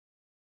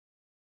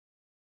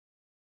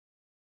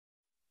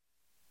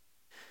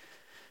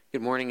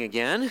Good morning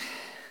again.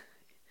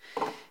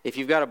 If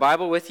you've got a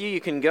Bible with you,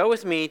 you can go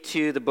with me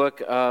to the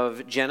book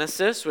of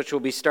Genesis, which we'll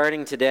be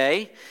starting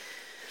today.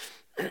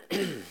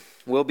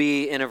 We'll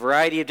be in a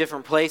variety of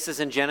different places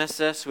in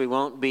Genesis. We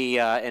won't be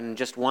in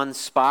just one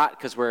spot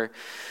because we're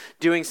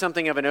doing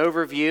something of an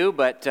overview,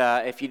 but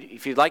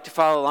if you'd like to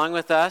follow along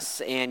with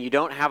us and you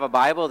don't have a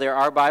Bible, there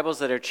are Bibles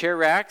that are chair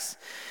racks.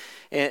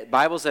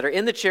 Bibles that are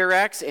in the chair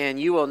racks, and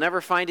you will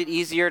never find it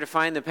easier to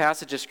find the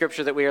passage of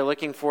Scripture that we are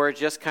looking for.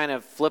 Just kind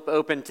of flip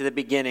open to the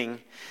beginning,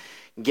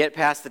 get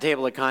past the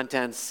table of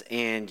contents,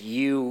 and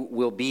you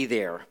will be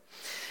there.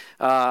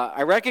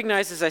 I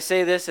recognize as I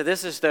say this that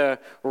this is the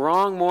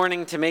wrong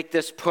morning to make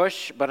this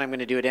push, but I'm going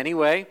to do it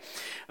anyway.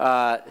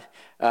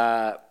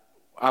 I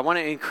want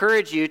to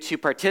encourage you to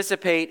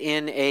participate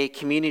in a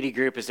community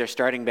group as they're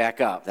starting back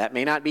up. That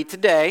may not be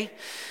today.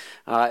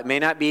 It may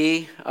not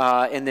be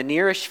in the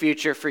nearest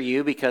future for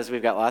you because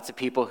we've got lots of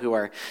people who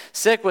are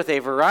sick with a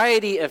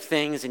variety of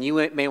things, and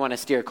you may want to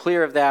steer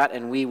clear of that,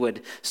 and we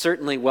would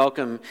certainly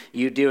welcome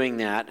you doing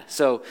that.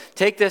 So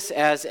take this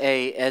as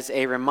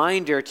a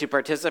reminder to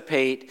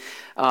participate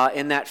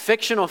in that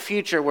fictional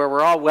future where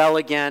we're all well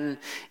again,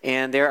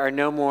 and there are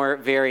no more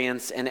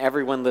variants, and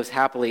everyone lives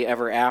happily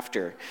ever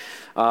after.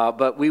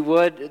 But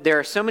there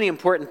are so many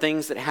important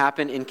things that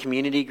happen in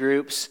community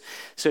groups.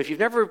 So if you've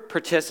never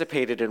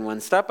participated in one,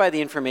 stop by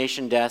the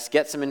information desk,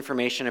 get some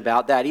information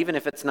about that, even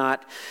if it's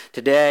not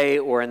today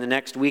or in the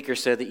next week or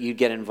so that you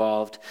get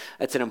involved.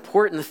 It's an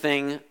important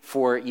thing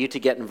for you to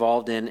get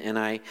involved in, and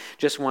I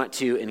just want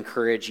to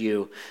encourage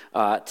you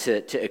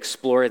to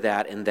explore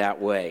that in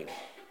that way.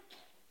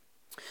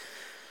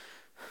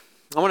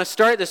 I want to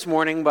start this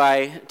morning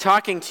by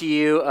talking to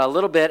you a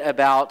little bit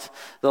about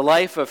the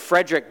life of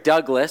Frederick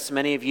Douglass.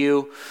 Many of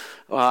you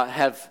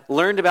have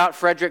learned about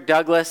Frederick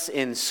Douglass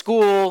in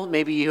school.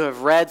 Maybe you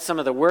have read some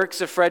of the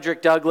works of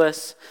Frederick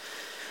Douglass.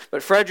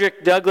 But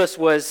Frederick Douglass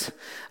was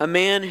a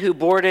man who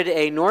boarded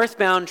a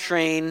northbound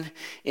train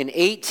in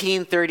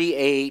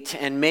 1838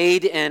 and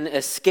made an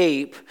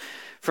escape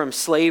from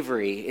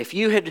slavery. If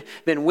you had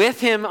been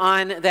with him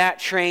on that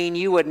train,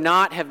 you would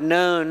not have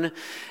known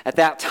at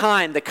that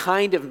time the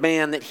kind of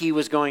man that he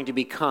was going to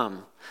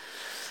become.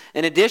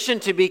 In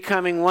addition to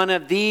becoming one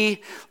of the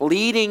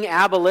leading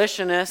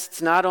abolitionists,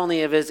 not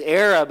only of his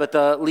era, but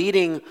the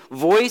leading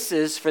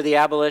voices for the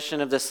abolition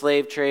of the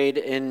slave trade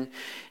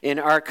in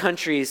our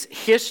country's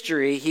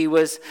history, he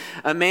was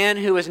a man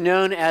who was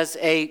known as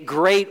a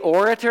great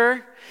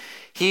orator.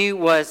 He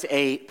was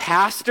a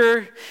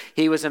pastor.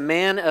 He was a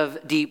man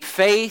of deep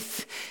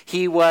faith.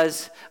 He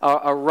was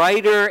a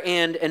writer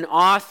and an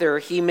author.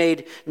 He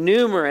made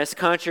numerous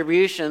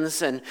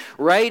contributions and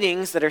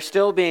writings that are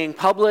still being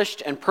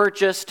published and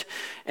purchased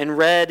and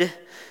read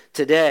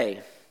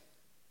today.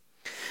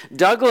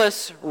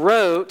 Douglass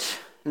wrote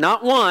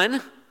not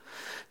one,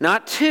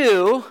 not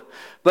two,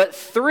 but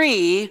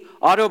 3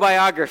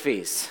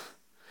 autobiographies.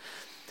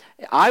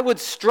 I would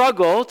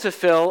struggle to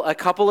fill a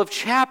couple of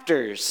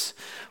chapters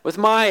with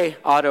my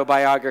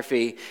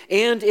autobiography,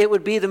 and it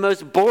would be the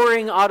most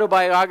boring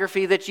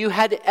autobiography that you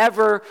had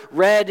ever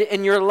read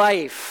in your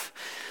life.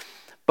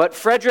 But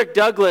Frederick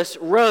Douglass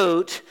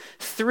wrote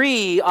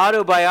 3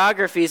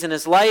 autobiographies in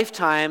his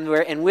lifetime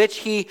in which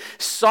he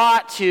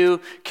sought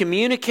to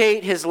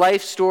communicate his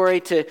life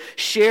story, to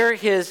share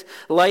his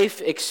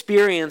life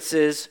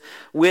experiences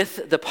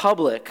with the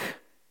public.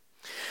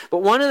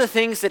 But one of the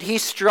things that he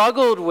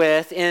struggled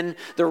with in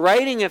the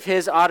writing of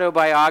his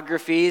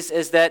autobiographies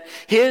is that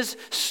his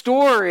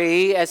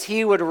story, as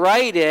he would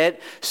write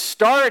it,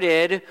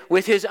 started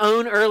with his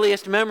own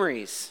earliest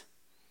memories.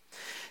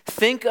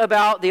 Think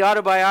about the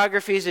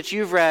autobiographies that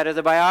you've read or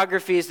the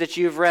biographies that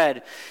you've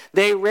read.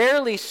 They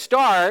rarely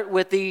start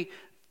with the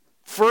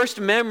first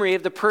memory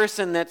of the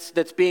person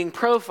that's being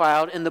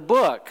profiled in the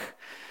book.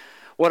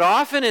 What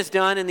often is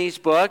done in these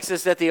books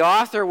is that the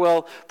author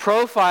will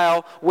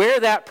profile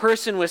where that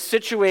person was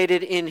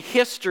situated in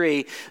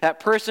history. That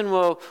person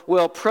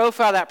will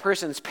profile that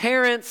person's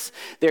parents,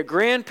 their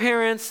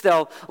grandparents.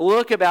 They'll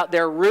look about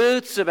their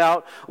roots,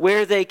 about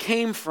where they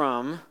came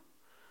from.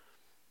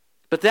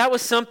 But that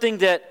was something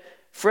that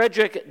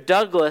Frederick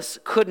Douglass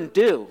couldn't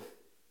do.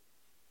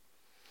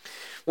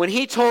 When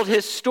he told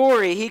his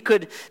story, he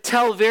could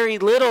tell very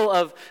little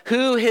of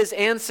who his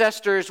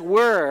ancestors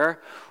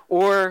were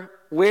or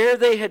where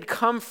they had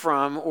come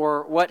from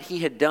or what he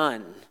had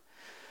done,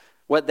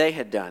 what they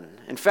had done.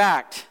 In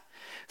fact,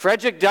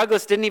 Frederick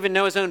Douglass didn't even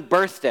know his own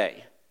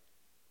birthday.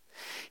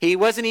 He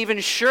wasn't even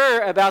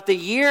sure about the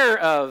year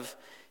of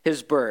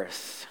his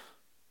birth,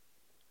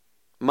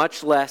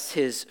 much less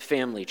his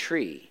family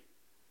tree.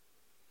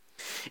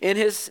 In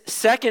his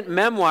second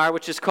memoir,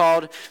 which is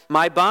called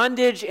My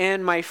Bondage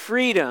and My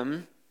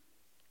Freedom,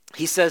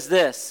 he says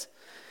this: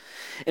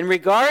 "In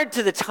regard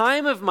to the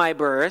time of my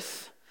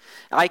birth,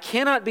 I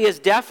cannot be as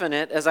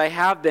definite as I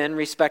have been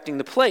respecting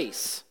the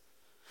place.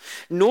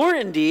 Nor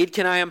indeed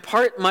can I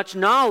impart much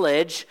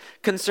knowledge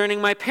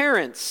concerning my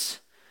parents.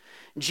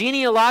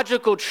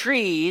 Genealogical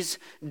trees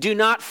do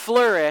not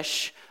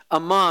flourish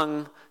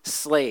among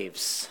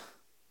slaves."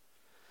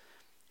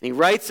 And he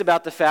writes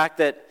about the fact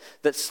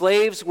that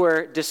slaves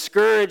were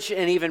discouraged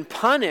and even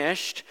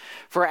punished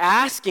for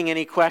asking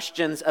any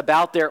questions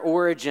about their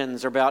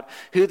origins or about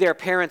who their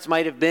parents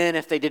might have been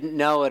if they didn't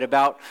know it,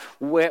 about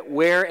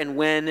where and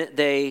when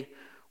they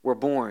were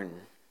born.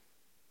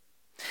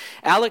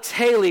 Alex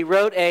Haley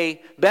wrote a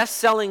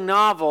best-selling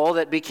novel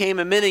that became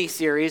a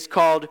miniseries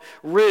called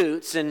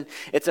Roots, and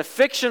it's a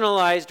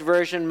fictionalized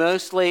version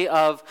mostly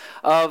of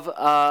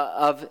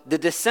the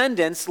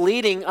descendants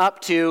leading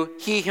up to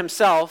he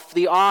himself,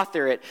 the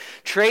author. It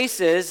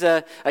traces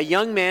a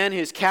young man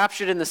who's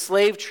captured in the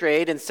slave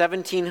trade in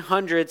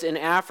 1700s in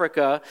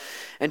Africa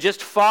and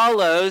just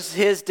follows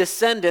his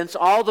descendants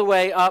all the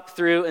way up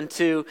through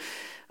into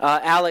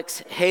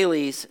Alex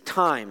Haley's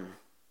time.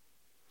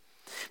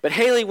 But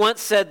Haley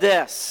once said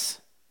this,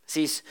 as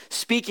he's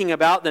speaking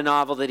about the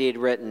novel that he had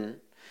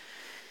written.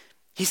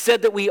 He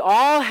said that we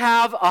all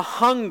have a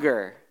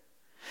hunger,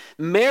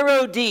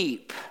 marrow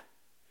deep,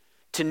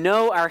 to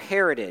know our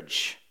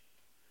heritage,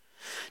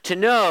 to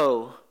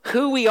know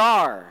who we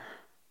are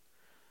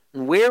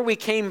and where we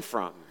came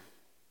from.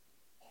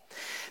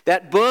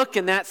 That book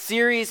and that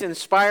series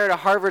inspired a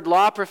Harvard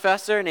law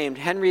professor named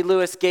Henry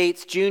Louis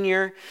Gates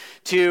Jr.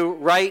 to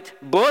write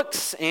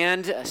books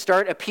and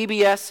start a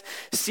PBS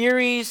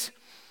series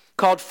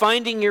called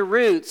Finding Your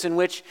Roots, in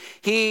which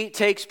he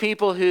takes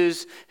people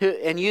uses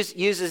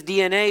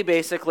DNA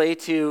basically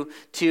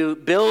to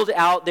build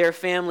out their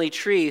family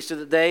tree so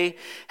that they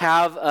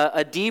have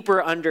a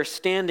deeper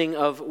understanding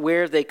of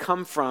where they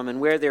come from and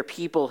where their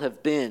people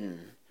have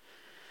been.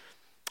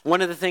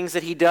 One of the things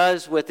that he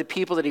does with the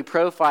people that he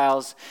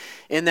profiles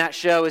in that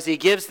show is he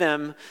gives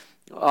them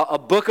a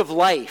book of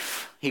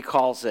life, he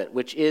calls it,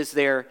 which is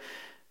their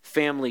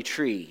family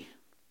tree.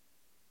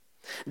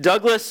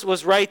 Douglas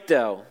was right,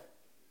 though.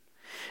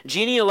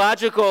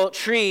 Genealogical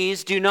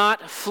trees do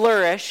not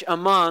flourish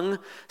among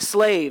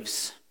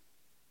slaves.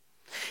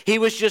 He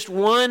was just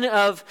one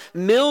of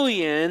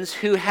millions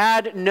who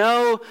had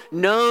no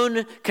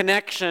known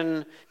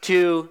connection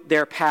to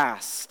their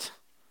past.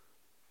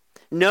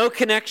 No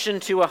connection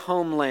to a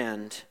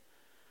homeland.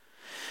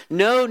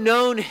 No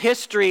known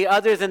history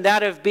other than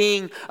that of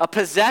being a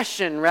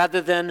possession rather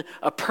than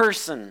a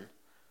person.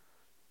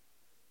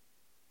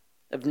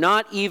 Of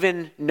not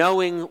even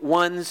knowing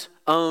one's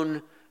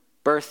own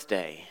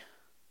birthday.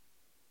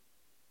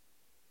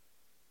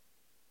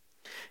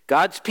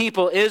 God's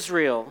people,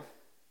 Israel,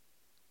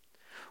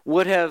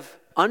 would have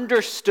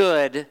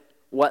understood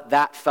what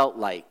that felt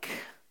like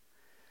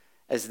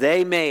as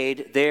they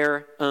made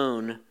their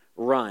own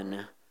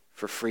run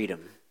for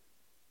freedom.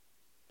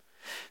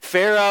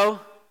 Pharaoh,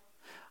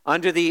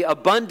 under the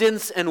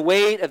abundance and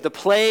weight of the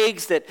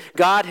plagues that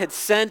God had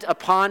sent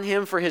upon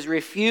him for his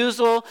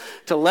refusal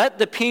to let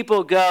the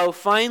people go,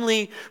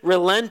 finally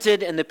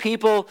relented and the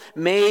people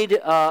made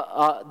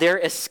their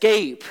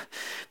escape.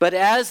 But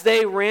as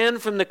they ran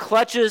from the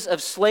clutches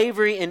of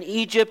slavery in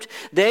Egypt,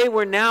 they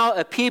were now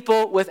a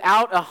people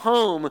without a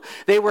home.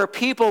 They were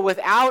people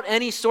without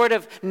any sort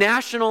of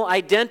national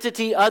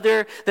identity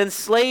other than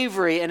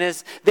slavery. And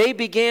as they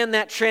began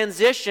that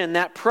transition,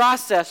 that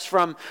process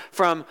from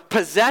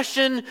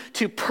possession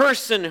to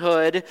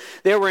personhood,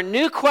 there were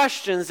new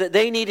questions that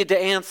they needed to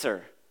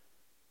answer.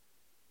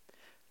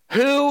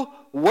 Who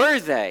were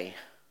they?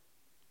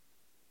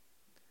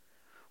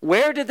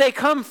 Where did they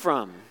come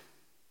from?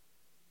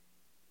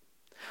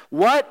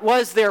 What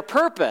was their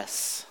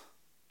purpose?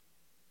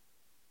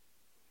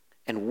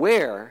 And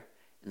where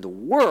in the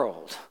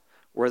world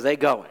were they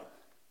going?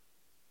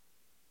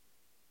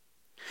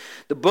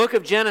 The book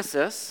of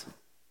Genesis,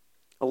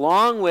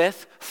 along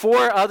with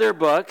 4 other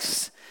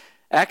books,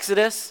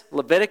 Exodus,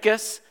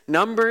 Leviticus,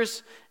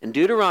 Numbers, and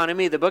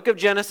Deuteronomy, the book of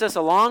Genesis,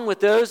 along with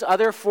those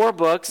other 4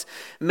 books,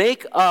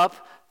 make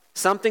up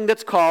something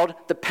that's called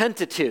the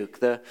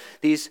Pentateuch,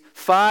 these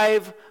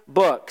 5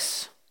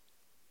 books.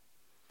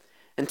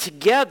 And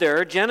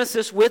together,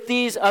 Genesis with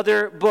these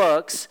other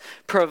books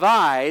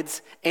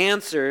provides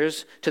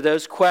answers to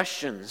those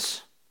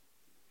questions.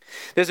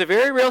 There's a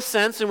very real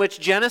sense in which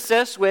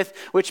Genesis,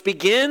 which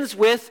begins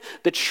with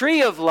the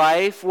tree of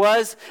life,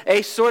 was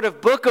a sort of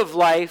book of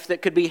life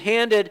that could be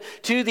handed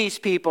to these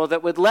people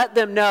that would let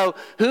them know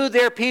who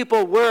their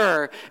people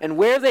were and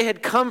where they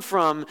had come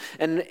from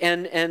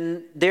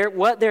and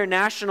what their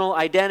national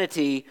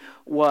identity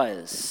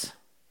was.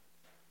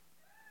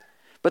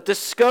 But the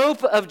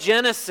scope of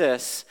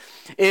Genesis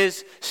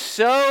is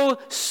so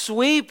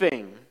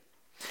sweeping,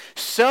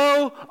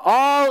 so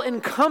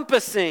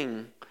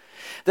all-encompassing,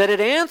 that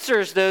it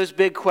answers those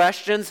big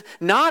questions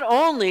not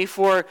only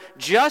for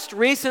just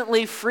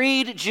recently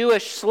freed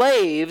Jewish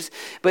slaves,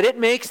 but it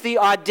makes the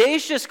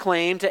audacious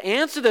claim to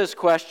answer those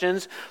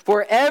questions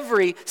for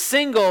every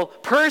single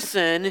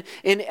person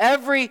in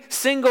every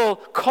single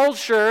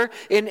culture,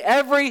 in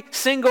every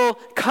single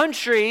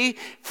country,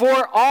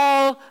 for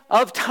all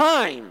of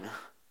time.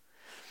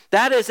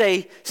 That is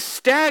a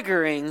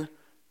staggering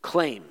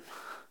claim.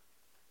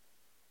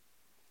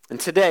 And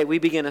today we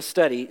begin a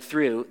study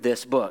through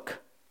this book.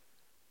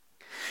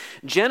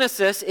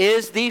 Genesis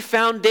is the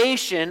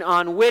foundation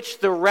on which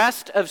the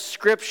rest of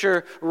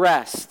Scripture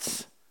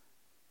rests.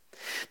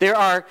 There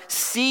are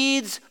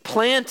seeds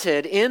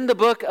planted in the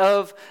book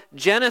of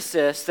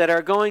Genesis that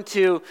are going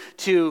to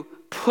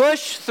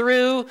push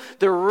through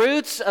the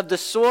roots of the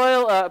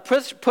soil,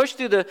 push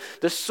through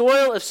the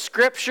soil of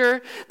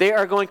Scripture. They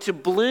are going to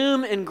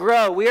bloom and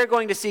grow. We are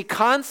going to see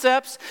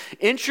concepts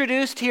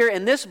introduced here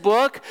in this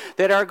book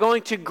that are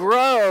going to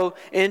grow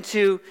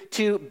into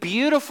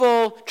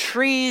beautiful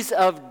trees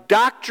of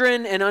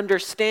doctrine and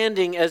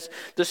understanding as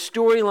the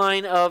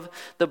storyline of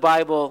the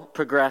Bible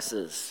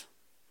progresses.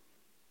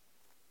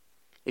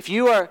 If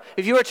you are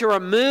to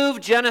remove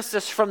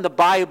Genesis from the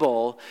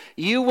Bible,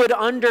 you would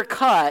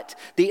undercut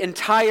the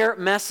entire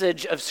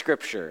message of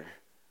Scripture.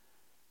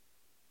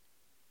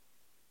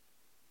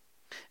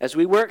 As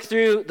we work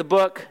through the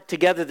book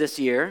together this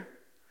year,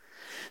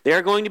 there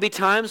are going to be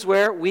times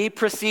where we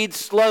proceed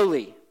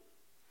slowly,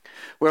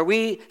 where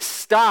we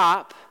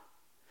stop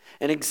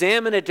and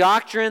examine a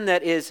doctrine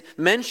that is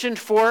mentioned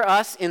for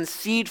us in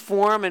seed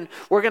form, and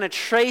we're going to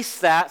trace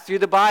that through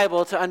the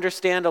Bible to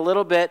understand a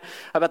little bit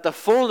about the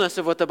fullness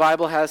of what the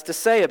Bible has to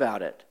say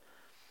about it.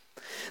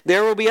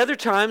 There will be other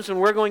times when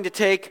we're going to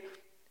take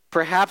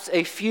perhaps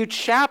a few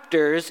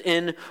chapters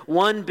in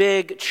one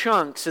big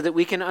chunk so that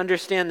we can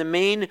understand the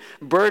main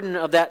burden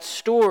of that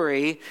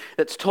story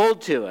that's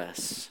told to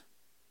us.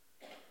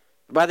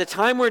 By the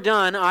time we're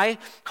done, I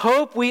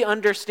hope we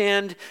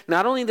understand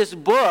not only this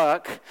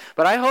book,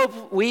 but I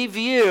hope we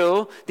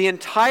view the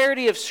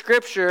entirety of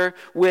Scripture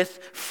with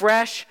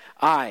fresh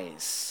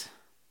eyes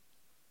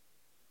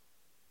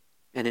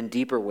and in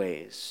deeper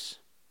ways.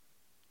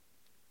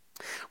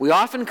 We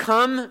often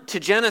come to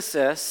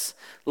Genesis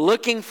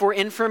looking for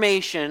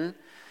information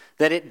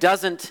that it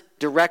doesn't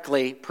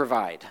directly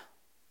provide.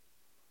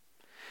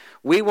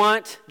 We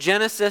want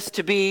Genesis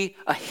to be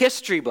a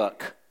history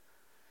book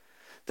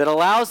that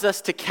allows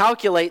us to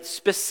calculate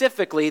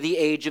specifically the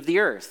age of the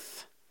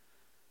earth.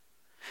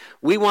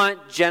 We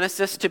want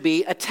Genesis to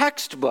be a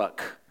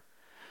textbook,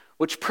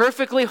 which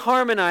perfectly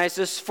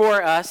harmonizes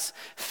for us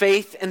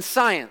faith and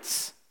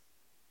science.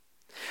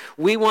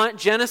 We want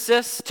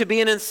Genesis to be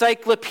an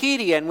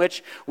encyclopedia in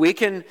which we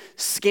can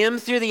skim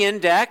through the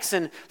index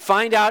and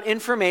find out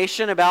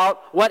information about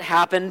what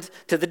happened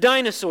to the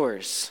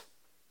dinosaurs.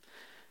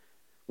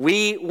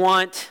 We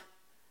want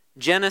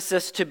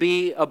Genesis to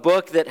be a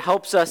book that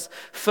helps us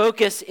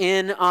focus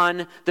in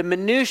on the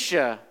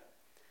minutiae,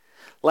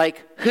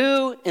 like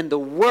who in the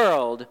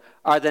world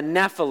are the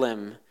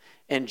Nephilim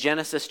in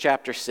Genesis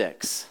chapter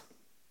 6.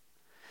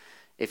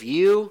 If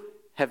you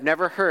have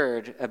never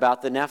heard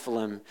about the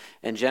Nephilim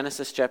in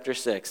Genesis chapter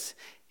 6,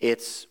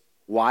 it's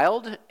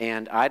wild,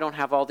 and I don't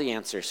have all the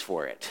answers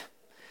for it.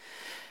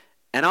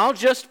 And I'll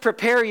just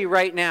prepare you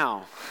right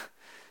now.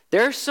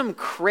 There's some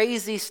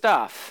crazy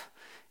stuff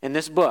in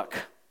this book.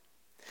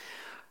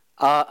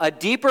 A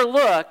deeper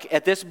look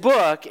at this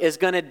book is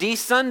going to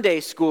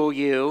de-Sunday school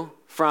you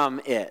from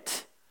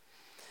it.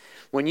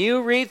 When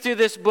you read through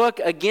this book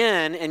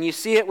again and you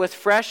see it with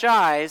fresh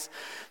eyes,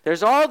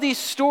 there's all these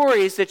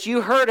stories that you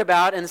heard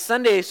about in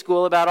Sunday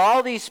school about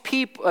all these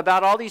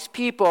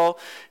people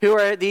who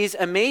are these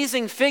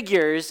amazing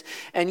figures.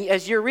 And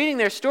as you're reading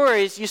their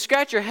stories, you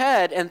scratch your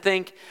head and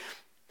think,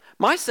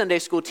 my Sunday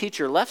school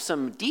teacher left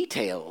some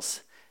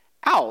details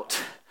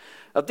out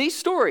of these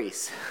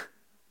stories.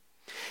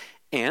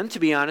 And to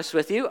be honest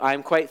with you,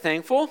 I'm quite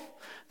thankful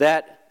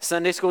that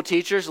Sunday school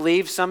teachers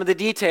leave some of the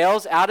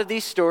details out of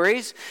these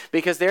stories,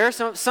 because there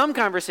are some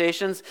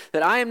conversations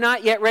that I am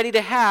not yet ready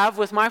to have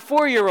with my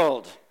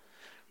 4-year-old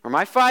or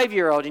my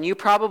 5-year-old, and you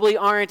probably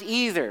aren't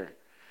either.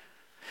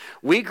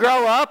 We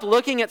grow up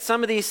looking at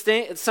some of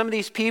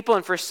these people,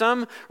 and for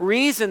some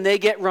reason they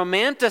get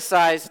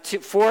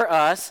romanticized for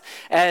us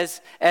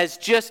as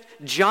just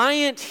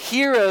giant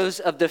heroes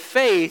of the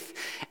faith.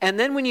 And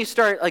then when you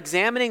start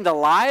examining the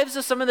lives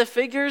of some of the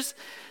figures,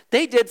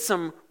 they did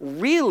some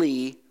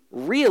really,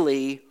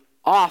 really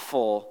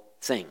awful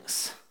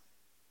things.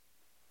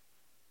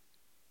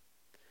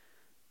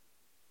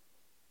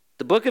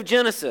 The book of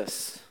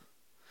Genesis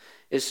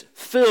is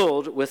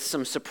filled with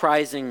some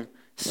surprising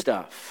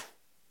stuff.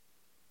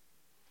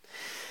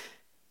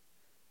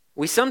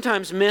 We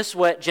sometimes miss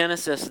what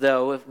Genesis,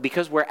 though,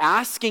 because we're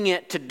asking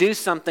it to do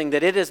something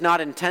that it is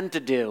not intended to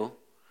do.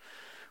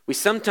 We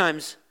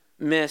sometimes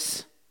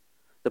miss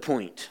the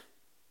point.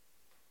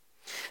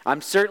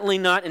 I'm certainly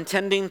not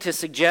intending to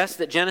suggest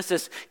that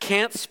Genesis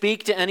can't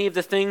speak to any of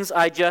the things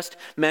I just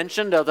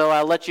mentioned, although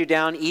I'll let you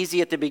down easy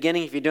at the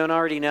beginning if you don't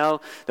already know.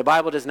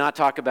 Genesis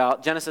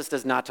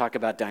does not talk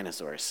about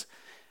dinosaurs.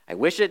 I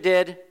wish it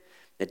did.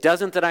 It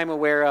doesn't that I'm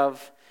aware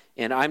of.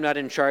 And I'm not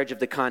in charge of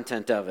the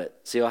content of it.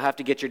 So you'll have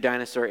to get your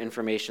dinosaur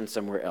information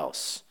somewhere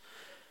else.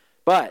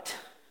 But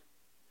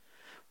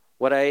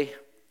what I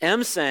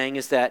am saying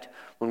is that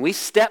when we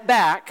step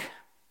back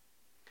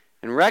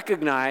and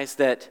recognize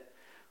that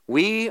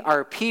we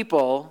are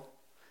people,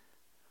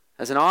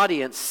 as an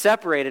audience,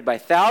 separated by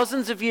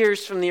thousands of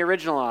years from the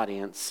original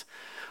audience,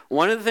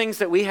 one of the things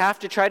that we have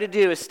to try to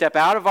do is step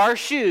out of our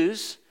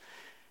shoes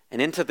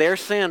and into their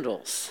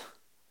sandals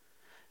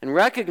and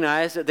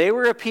recognize that they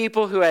were a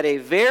people who had a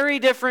very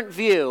different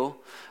view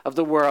of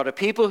the world, a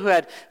people who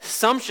had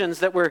assumptions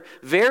that were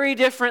very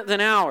different than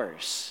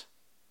ours.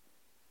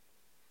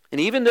 And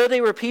even though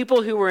they were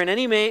people who were in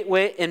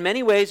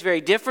many ways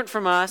very different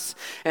from us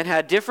and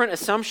had different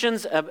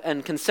assumptions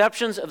and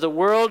conceptions of the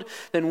world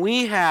than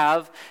we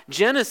have,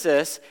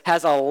 Genesis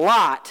has a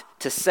lot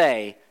to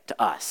say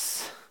to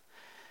us.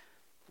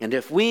 And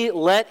if we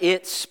let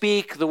it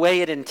speak the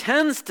way it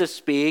intends to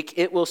speak,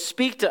 it will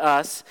speak to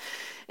us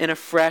in a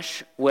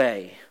fresh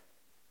way.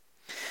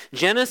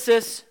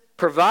 Genesis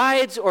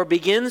provides or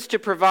begins to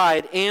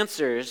provide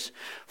answers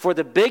for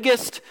the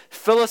biggest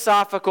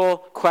philosophical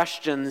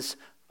questions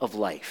of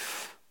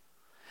life.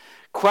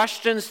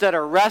 Questions that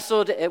are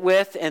wrestled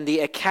with in the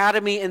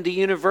academy and the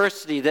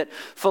university, that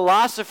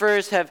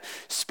philosophers have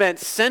spent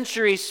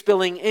centuries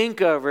spilling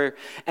ink over,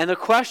 and the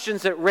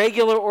questions that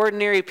regular,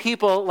 ordinary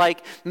people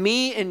like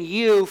me and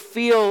you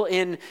feel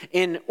in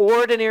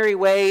ordinary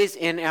ways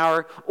in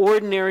our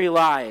ordinary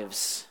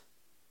lives.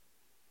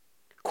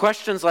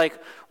 Questions like,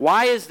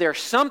 why is there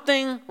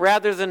something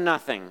rather than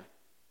nothing?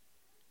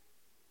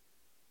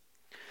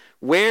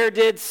 Where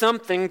did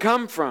something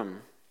come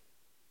from?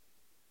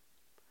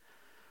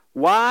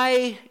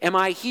 Why am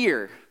I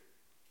here?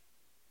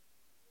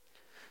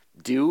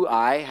 Do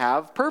I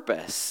have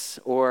purpose?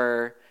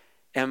 Or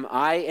am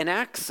I an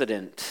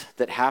accident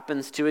that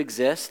happens to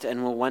exist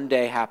and will one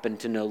day happen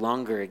to no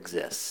longer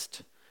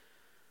exist?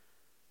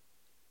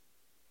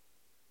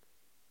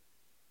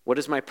 What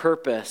is my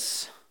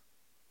purpose?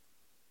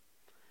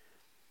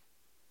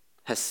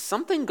 Has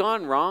something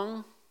gone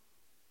wrong?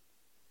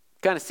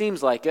 Kind of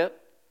seems like it.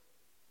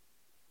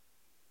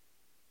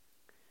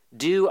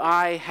 Do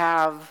I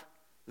have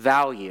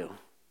value?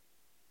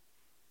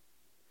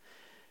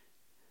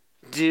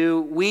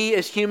 Do we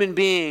as human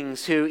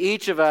beings, who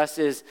each of us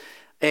is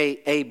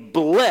a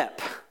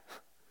blip,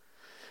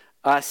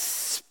 a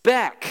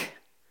speck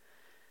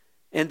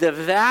in the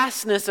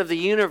vastness of the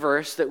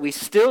universe that we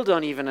still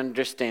don't even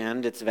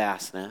understand its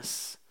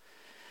vastness,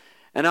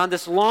 and on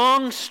this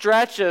long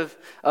stretch of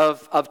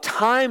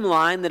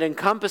timeline that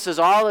encompasses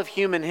all of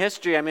human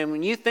history, I mean,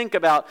 when you think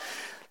about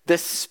the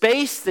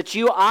space that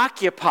you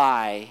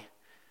occupy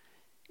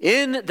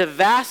in the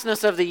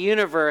vastness of the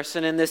universe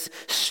and in this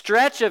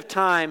stretch of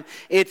time,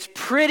 it's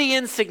pretty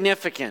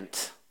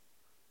insignificant.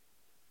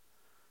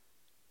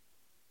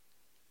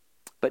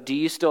 But do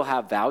you still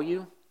have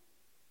value?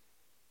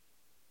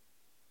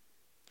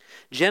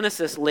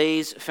 Genesis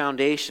lays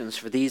foundations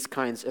for these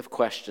kinds of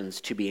questions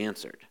to be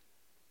answered.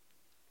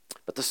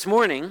 But this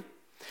morning,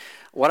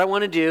 what I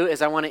want to do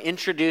is I want to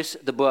introduce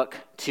the book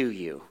to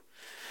you.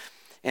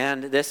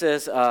 And this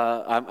is,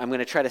 I'm going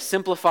to try to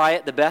simplify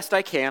it the best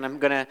I can. I'm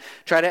going to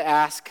try to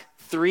ask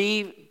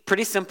 3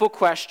 pretty simple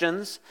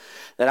questions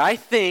that I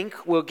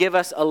think will give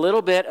us a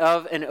little bit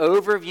of an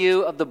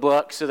overview of the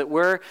book so that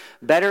we're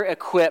better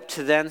equipped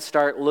to then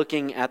start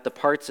looking at the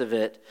parts of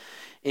it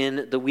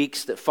in the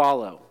weeks that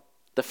follow.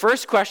 The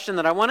first question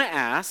that I want to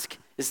ask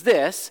is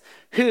this: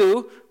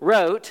 who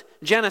wrote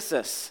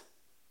Genesis?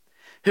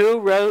 Who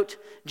wrote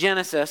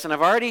Genesis? And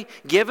I've already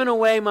given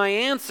away my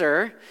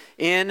answer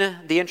in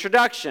the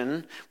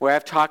introduction where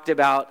I've talked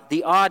about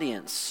the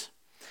audience.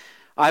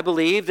 I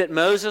believe that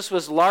Moses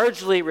was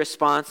largely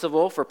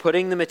responsible for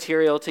putting the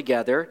material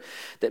together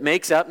that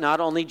makes up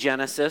not only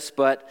Genesis,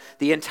 but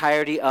the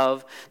entirety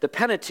of the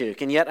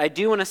Pentateuch. And yet I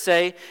do want to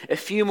say a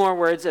few more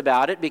words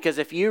about it, because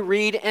if you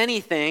read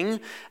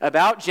anything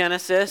about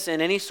Genesis in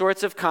any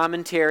sorts of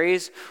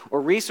commentaries or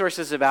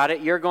resources about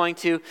it, you're going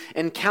to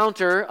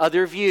encounter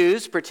other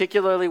views,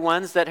 particularly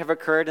ones that have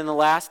occurred in the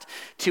last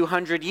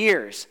 200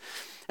 years.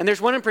 And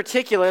there's one in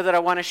particular that I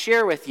want to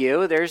share with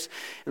you.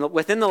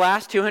 Within the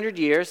last 200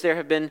 years, there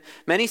have been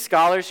many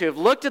scholars who have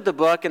looked at the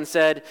book and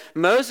said,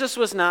 Moses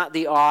was not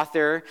the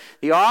author.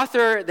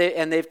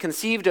 And they've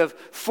conceived of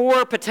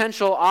 4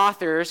 potential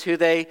authors who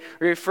they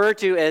refer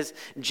to as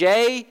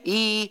J,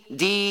 E,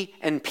 D,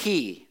 and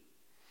P.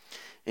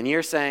 And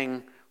you're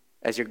saying,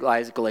 as your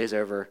eyes glaze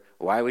over,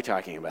 why are we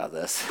talking about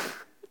this?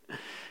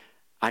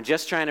 I'm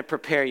just trying to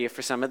prepare you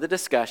for some of the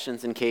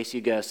discussions in case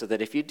you go, so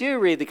that if you do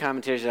read the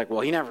commentaries, you're like, well,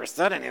 he never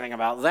said anything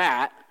about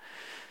that.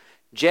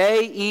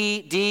 J,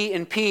 E, D,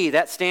 and P,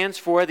 that stands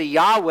for the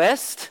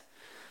Yahwist,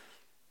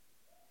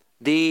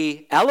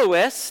 the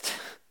Elohist,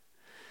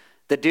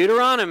 the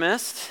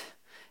Deuteronomist,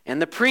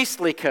 and the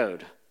priestly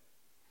code.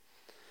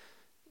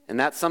 And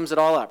that sums it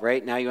all up,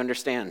 right? Now you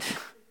understand.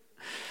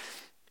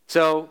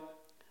 So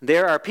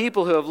there are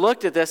people who have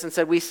looked at this and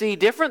said, we see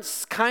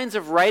different kinds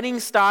of writing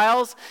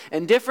styles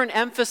and different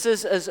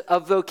emphasis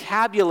of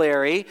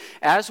vocabulary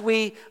as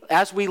we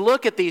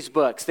look at these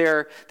books.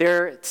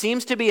 There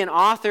seems to be an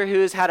author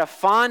who has had a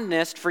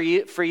fondness for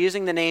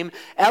using the name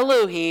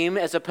Elohim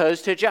as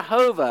opposed to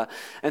Jehovah.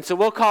 And so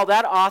we'll call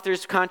that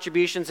author's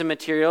contributions and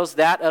materials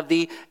that of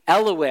the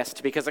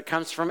Elohist, because it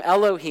comes from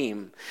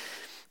Elohim.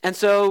 And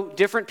so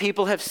different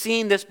people have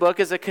seen this book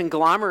as a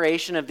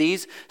conglomeration of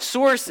these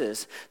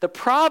sources. The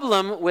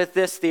problem with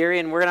this theory,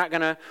 and we're not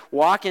going to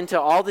walk into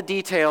all the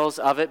details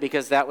of it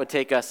because that would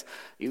take us,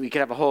 we could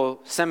have a whole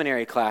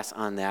seminary class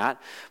on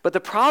that. But the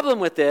problem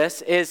with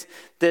this is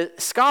the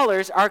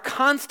scholars are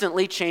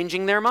constantly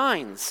changing their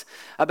minds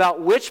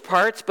about which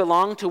parts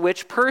belong to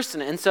which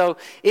person. And so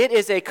it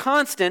is a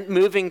constant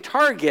moving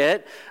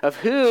target of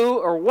who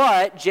or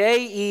what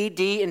J, E,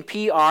 D, and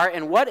P are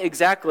and what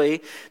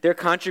exactly their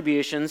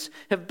contributions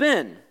have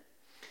been.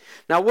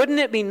 Now, wouldn't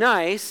it be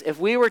nice if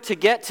we were to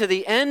get to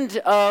the end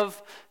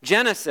of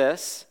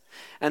Genesis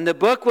and the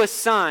book was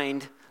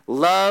signed,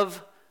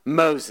 Love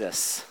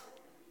Moses?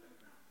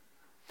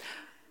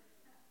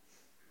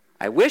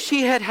 I wish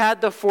he had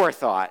had the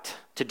forethought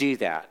to do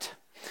that.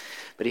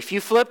 But if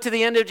you flip to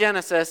the end of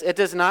Genesis, it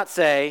does not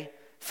say,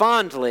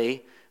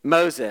 fondly,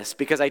 Moses,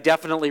 because I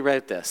definitely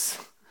wrote this.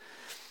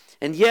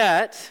 And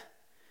yet,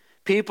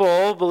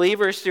 people,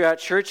 believers throughout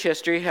church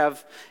history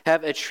have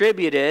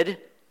attributed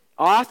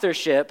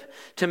authorship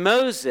to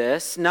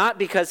Moses, not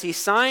because he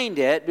signed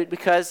it, but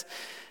because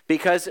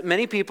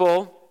many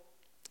people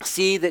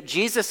see that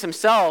Jesus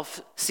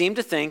himself seemed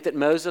to think that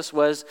Moses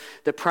was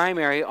the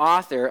primary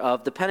author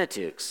of the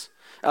Pentateuch.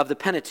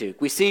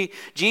 We see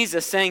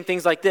Jesus saying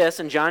things like this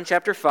in John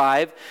chapter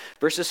 5,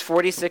 verses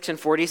 46 and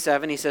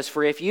 47. He says,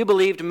 "For if you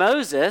believed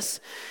Moses,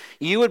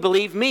 you would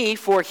believe me,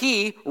 for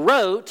he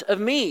wrote of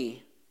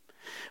me.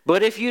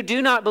 But if you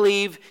do not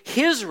believe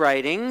his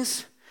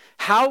writings,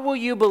 how will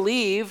you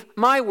believe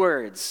my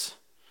words?"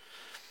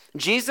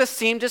 Jesus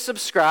seemed to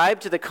subscribe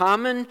to the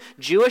common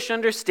Jewish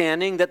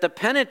understanding that the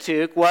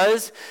Pentateuch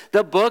was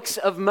the books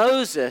of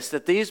Moses,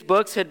 that these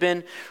books had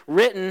been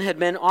written, had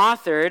been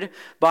authored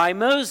by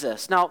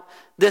Moses. Now,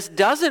 this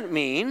doesn't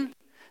mean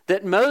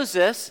that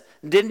Moses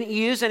didn't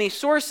use any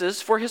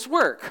sources for his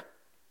work.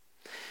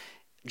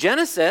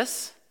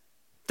 Genesis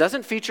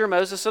doesn't feature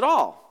Moses at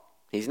all.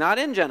 He's not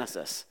in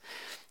Genesis.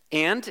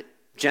 And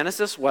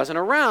Genesis wasn't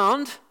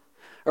around,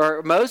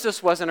 or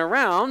Moses wasn't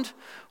around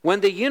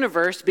when the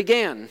universe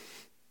began.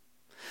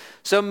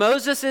 So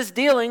Moses is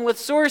dealing with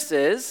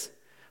sources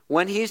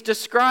when he's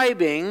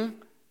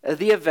describing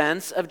the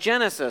events of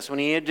Genesis, when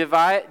he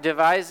describes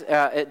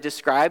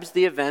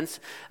the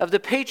events of the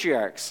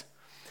patriarchs.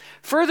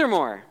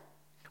 Furthermore,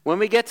 when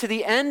we get to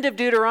the end of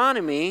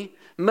Deuteronomy,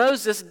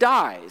 Moses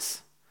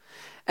dies.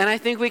 And I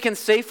think we can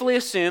safely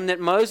assume that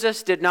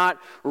Moses did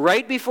not,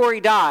 right before he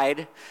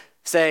died,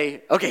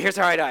 say, okay, here's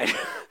how I died,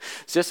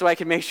 just so I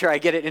can make sure I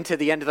get it into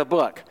the end of the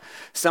book.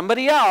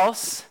 Somebody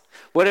else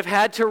would have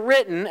had to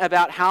written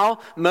about how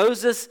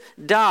Moses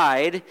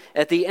died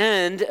at the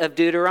end of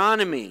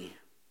Deuteronomy.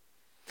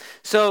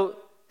 So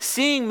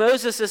seeing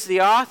Moses as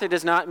the author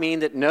does not mean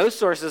that no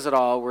sources at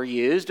all were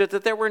used, or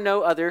that there were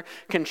no other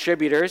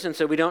contributors, and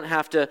so we don't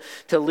have to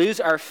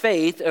lose our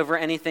faith over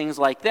anything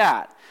like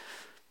that.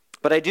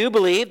 But I do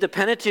believe the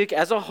Pentateuch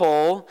as a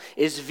whole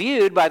is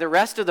viewed by the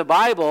rest of the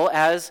Bible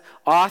as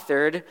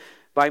authored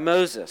by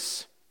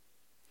Moses.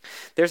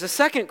 There's a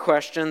second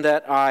question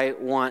that I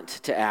want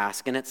to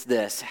ask, and it's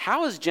this: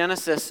 how is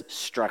Genesis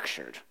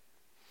structured?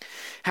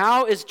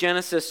 How is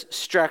Genesis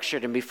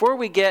structured? And before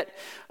we get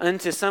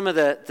into some of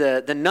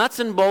the nuts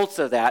and bolts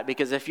of that,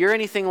 because if you're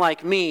anything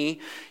like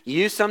me,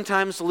 you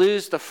sometimes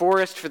lose the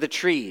forest for the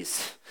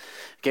trees.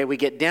 Okay, we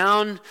get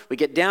down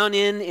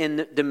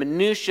in the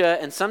minutia,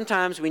 and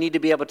sometimes we need to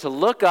be able to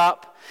look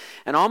up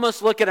and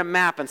almost look at a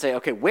map and say,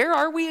 okay, where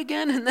are we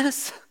again in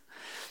this?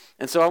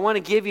 And so I want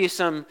to give you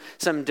some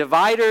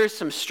dividers,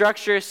 some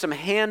structures, some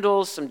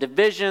handles, some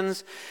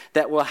divisions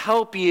that will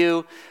help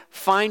you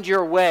find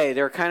your way.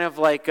 They're kind of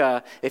like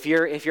if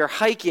you're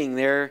hiking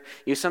there,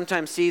 you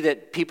sometimes see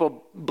that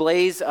people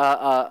blaze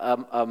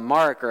a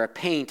mark or a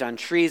paint on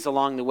trees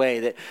along the way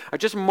that are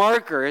just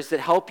markers that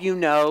help you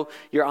know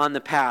you're on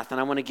the path.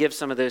 And I want to give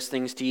some of those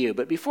things to you.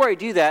 But before I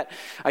do that,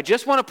 I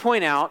just want to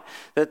point out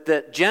that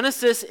the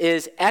Genesis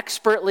is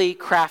expertly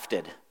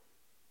crafted.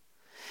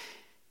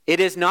 It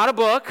is not a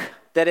book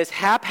that is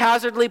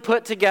haphazardly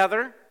put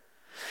together.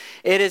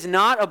 It is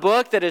not a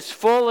book that is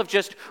full of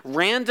just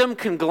random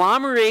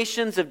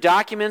conglomerations of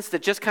documents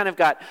that just kind of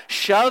got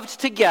shoved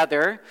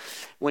together.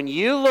 When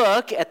you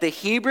look at the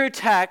Hebrew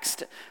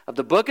text of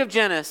the book of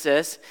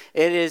Genesis,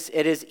 it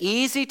is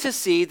easy to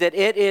see that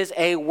it is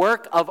a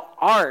work of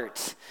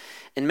art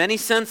in many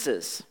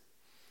senses.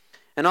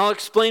 And I'll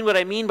explain what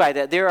I mean by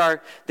that.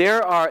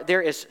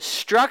 There is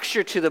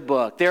structure to the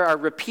book. There are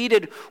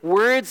repeated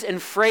words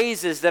and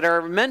phrases that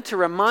are meant to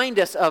remind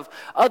us of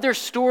other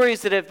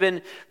stories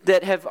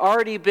that have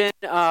already been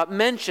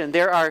mentioned.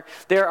 There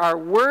are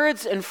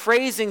words and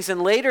phrasings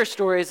in later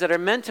stories that are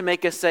meant to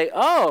make us say,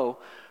 "Oh,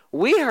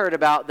 we heard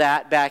about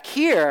that back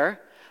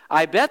here.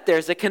 I bet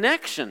there's a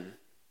connection."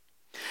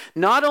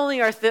 Not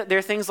only are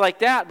there things like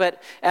that,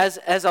 but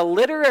as a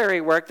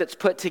literary work that's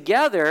put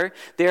together,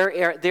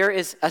 there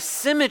is a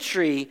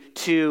symmetry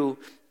to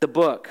the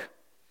book.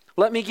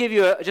 Let me give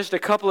you just a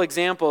couple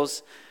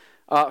examples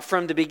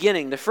from the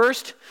beginning. The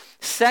first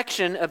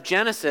section of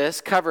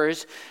Genesis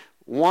covers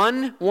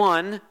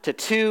 1:1 to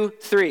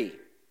 2:3.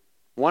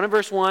 1 in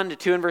verse 1 to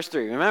 2 in verse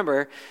 3.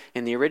 Remember,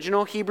 in the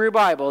original Hebrew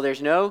Bible,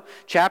 there's no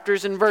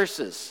chapters and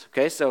verses.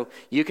 Okay, so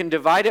you can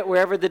divide it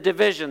wherever the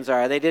divisions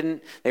are. They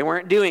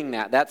weren't doing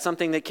that. That's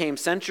something that came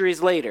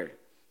centuries later.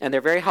 And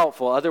they're very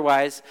helpful.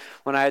 Otherwise,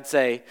 when I'd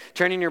say,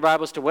 turn in your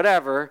Bibles to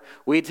whatever,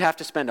 we'd have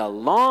to spend a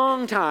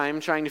long time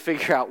trying to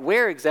figure out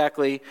where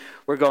exactly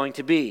we're going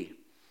to be.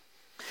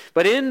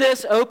 But in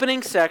this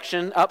opening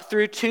section, up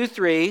through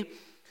 2-3,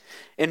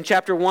 in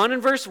chapter 1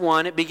 and verse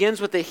 1, it begins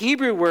with the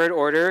Hebrew word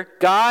order,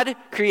 God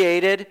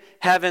created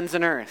heavens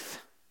and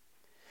earth.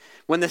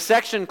 When the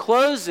section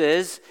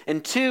closes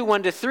in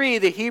 2:1-3,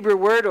 the Hebrew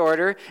word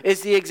order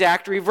is the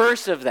exact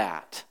reverse of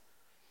that.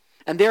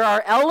 And there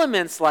are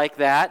elements like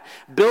that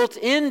built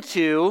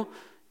into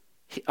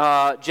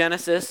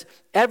Genesis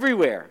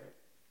everywhere.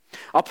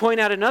 I'll point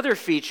out another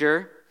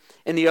feature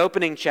in the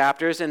opening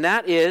chapters, and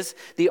that is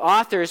the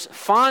author's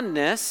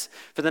fondness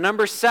for the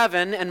number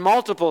 7 and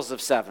multiples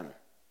of 7.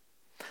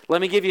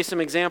 Let me give you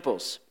some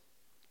examples.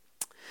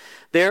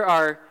 There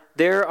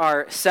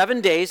are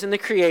 7 days in the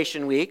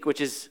creation week, which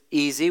is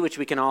easy, which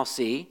we can all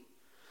see.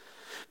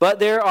 But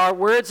there are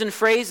words and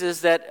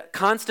phrases that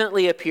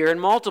constantly appear in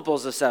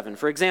multiples of 7.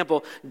 For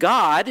example,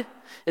 God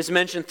is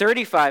mentioned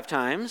 35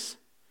 times,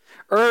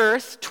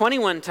 earth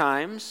 21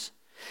 times,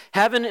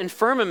 heaven and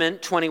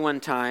firmament 21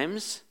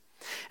 times.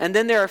 And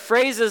then there are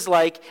phrases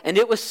like, and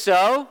it was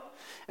so,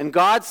 and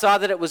God saw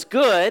that it was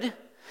good,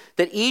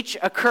 that each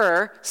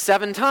occur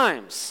 7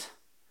 times.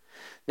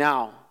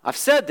 Now, I've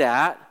said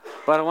that,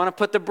 but I want to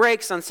put the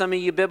brakes on some of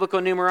you biblical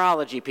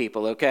numerology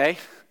people, okay?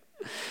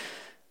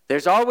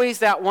 There's always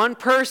that one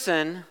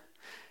person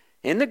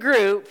in the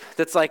group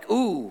that's like,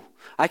 ooh,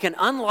 I can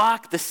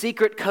unlock the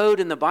secret code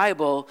in the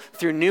Bible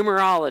through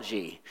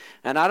numerology.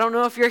 And I don't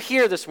know if you're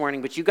here this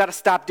morning, but you've got to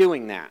stop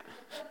doing that.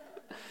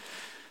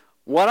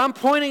 What I'm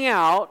pointing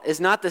out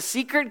is not the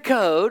secret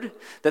code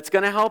that's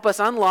going to help us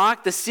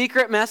unlock the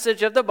secret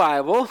message of the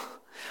Bible.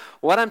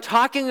 What I'm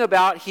talking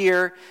about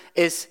here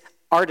is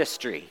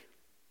artistry,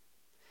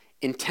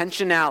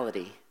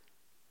 intentionality.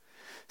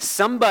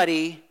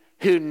 Somebody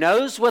who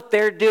knows what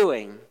they're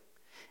doing,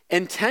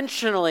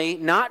 intentionally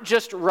not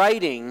just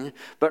writing,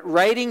 but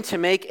writing to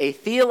make a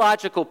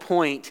theological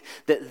point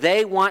that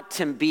they want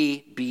to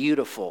be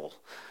beautiful.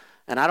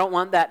 And I don't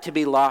want that to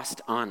be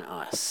lost on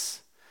us.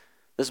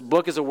 This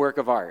book is a work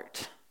of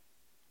art.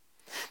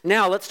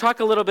 Now, let's talk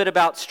a little bit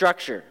about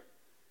structure.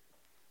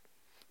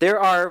 There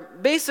are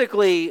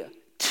basically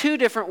 2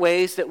 different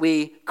ways that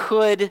we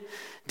could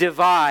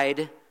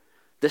divide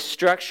the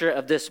structure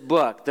of this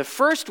book. The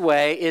first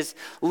way is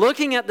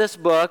looking at this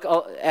book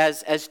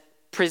as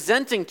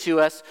presenting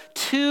to us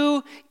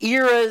 2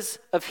 eras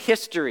of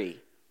history.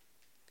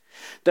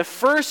 The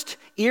first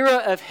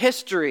era of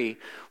history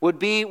would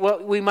be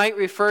what we might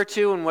refer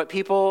to, and what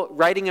people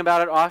writing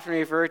about it often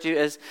refer to,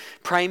 as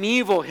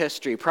primeval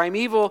history.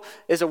 Primeval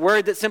is a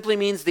word that simply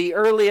means the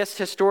earliest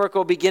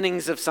historical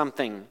beginnings of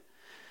something.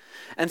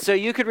 And so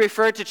you could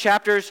refer to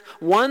chapters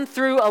 1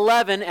 through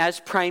 11 as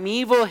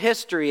primeval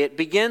history. It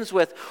begins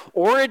with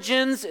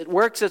origins, it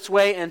works its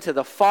way into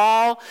the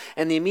fall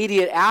and the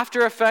immediate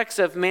after effects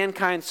of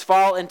mankind's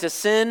fall into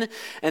sin,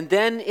 and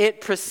then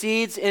it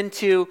proceeds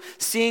into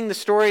seeing the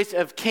stories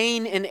of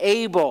Cain and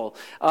Abel.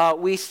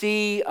 We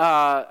see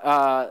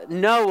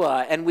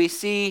Noah, and we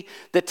see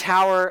the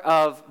Tower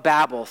of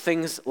Babel,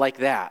 things like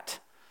that.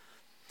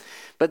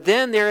 But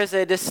then there is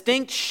a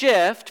distinct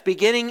shift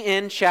beginning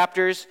in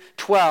chapter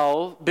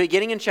 12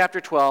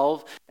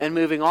 and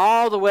moving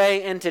all the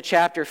way into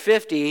chapter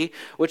 50,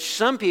 which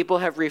some people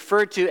have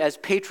referred to as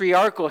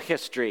patriarchal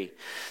history.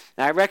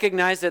 Now, I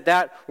recognize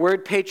that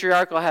word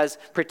patriarchal has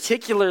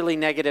particularly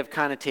negative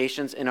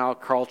connotations in our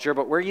culture,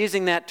 but we're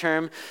using that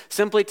term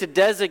simply to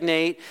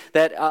designate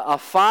that a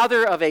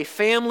father of a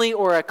family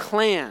or a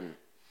clan.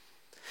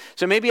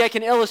 So maybe I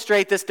can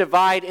illustrate this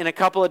divide in a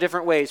couple of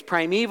different ways.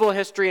 Primeval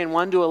history in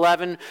 1 to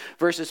 11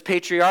 versus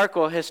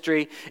patriarchal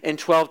history in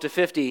 12 to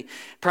 50.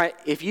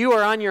 If you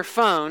are on your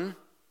phone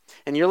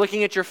and you're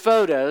looking at your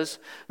photos,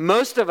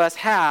 most of us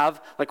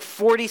have like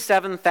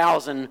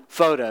 47,000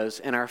 photos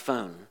in our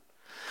phone.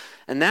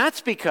 And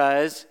that's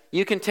because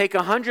you can take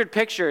 100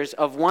 pictures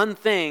of one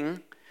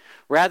thing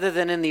rather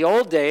than in the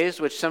old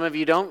days, which some of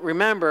you don't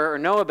remember or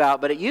know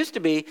about, but it used to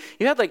be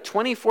you had like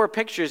 24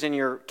 pictures in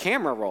your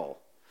camera roll.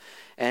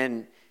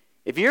 And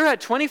if you had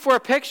 24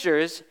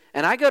 pictures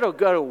and I go to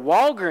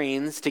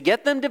Walgreens to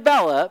get them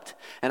developed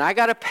and I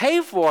got to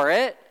pay for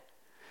it,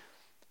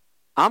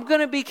 I'm going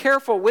to be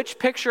careful which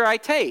picture I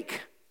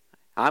take.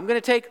 I'm going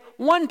to take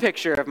one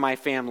picture of my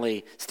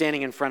family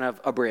standing in front of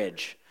a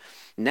bridge.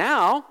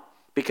 Now,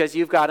 because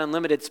you've got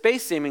unlimited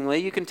space seemingly,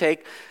 you can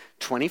take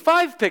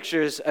 25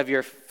 pictures of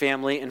your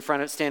family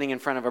standing in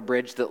front of a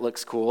bridge that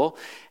looks cool.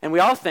 And we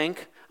all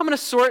think, I'm going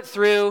to sort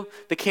through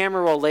the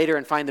camera roll later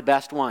and find the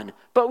best one.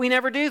 But we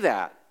never do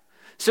that.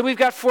 So we've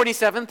got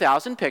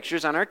 47,000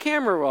 pictures on our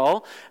camera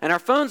roll, and our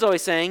phone's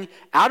always saying,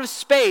 out of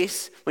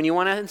space when you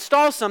want to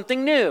install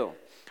something new.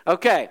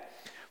 Okay,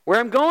 Where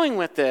I'm going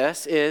with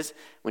this is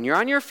when you're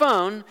on your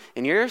phone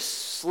and you're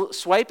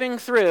swiping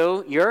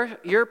through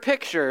your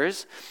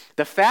pictures,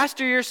 the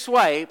faster you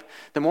swipe,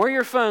 the more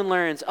your phone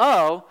learns,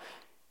 oh,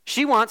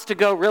 she wants to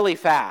go really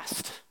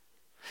fast.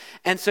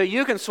 And so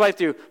you can swipe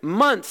through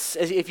months.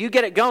 If you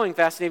get it going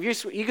fast, and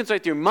if you can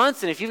swipe through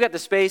months, and if you've got the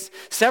space,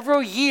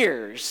 several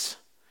years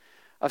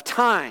of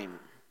time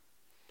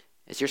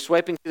as you're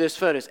swiping through those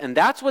photos. And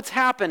that's what's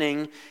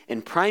happening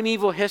in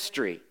primeval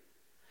history.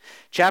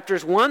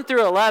 Chapters 1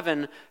 through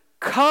 11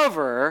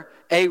 cover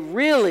a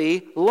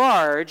really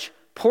large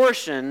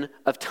portion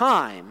of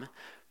time,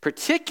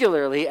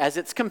 particularly as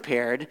it's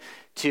compared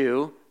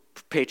to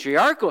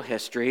patriarchal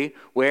history,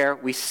 where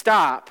we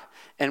stop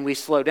and we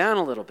slow down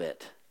a little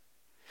bit.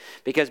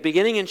 Because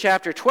beginning in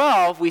chapter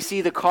 12, we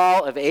see the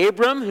call of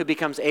Abram, who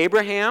becomes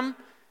Abraham.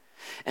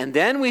 And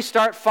then we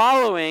start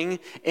following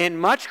in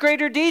much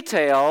greater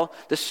detail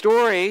the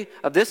story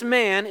of this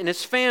man and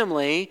his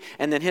family,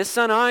 and then his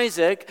son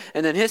Isaac,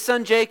 and then his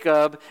son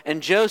Jacob,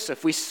 and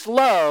Joseph. We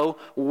slow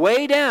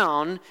way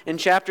down in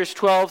chapters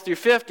 12 through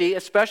 50,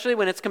 especially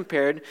when it's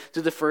compared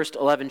to the first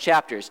 11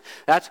 chapters.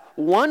 That's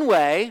one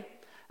way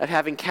of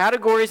having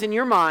categories in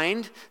your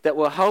mind that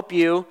will help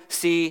you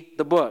see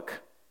the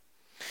book.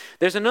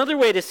 There's another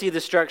way to see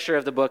the structure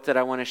of the book that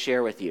I want to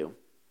share with you.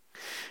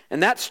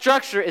 And that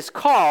structure is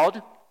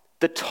called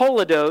the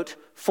Toledot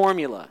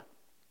formula.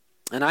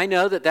 And I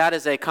know that that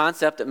is a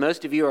concept that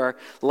most of you are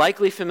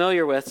likely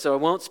familiar with, so I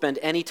won't spend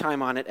any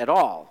time on it at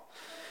all.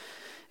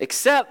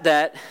 Except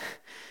that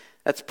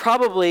that's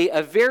probably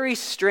a very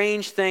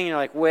strange thing. You're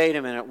like, wait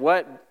a minute,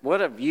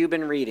 what have you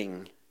been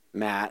reading,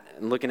 Matt,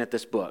 and looking at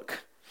this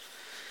book?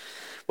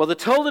 Well, the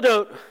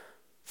Toledot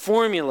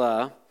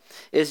formula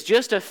is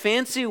just a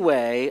fancy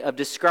way of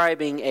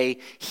describing a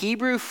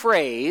Hebrew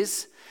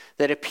phrase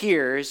that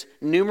appears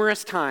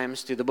numerous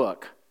times through the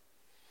book.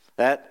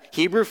 That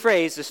Hebrew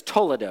phrase is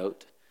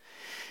Toledot,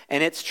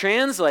 and it's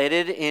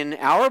translated in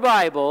our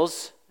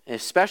Bibles,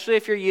 especially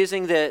if you're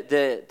using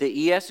the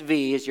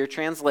ESV as your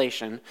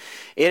translation.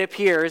 It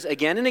appears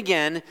again and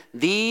again,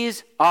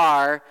 these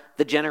are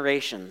the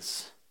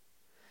generations.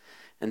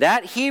 And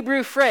that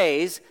Hebrew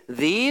phrase,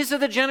 these are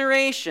the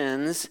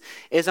generations,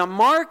 is a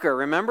marker.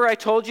 Remember I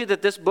told you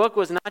that this book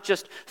was not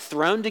just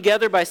thrown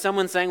together by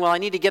someone saying, well, I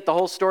need to get the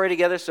whole story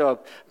together, so I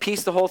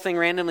piece the whole thing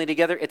randomly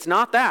together. It's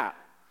not that.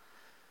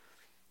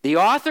 The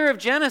author of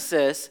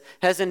Genesis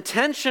has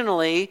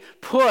intentionally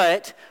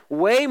put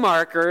way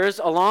markers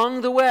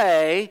along the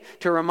way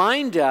to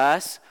remind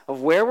us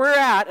of where we're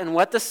at and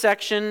what the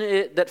section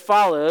that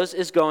follows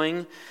is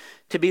going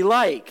to be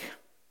like.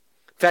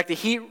 In fact,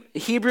 the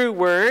Hebrew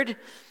word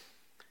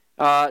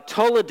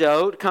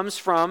Toledot comes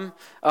from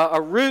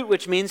a root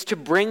which means to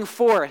bring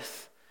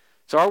forth.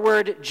 So our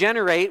word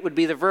generate would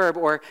be the verb,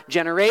 or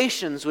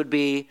generations would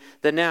be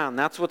the noun.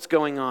 That's what's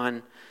going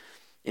on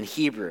in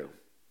Hebrew.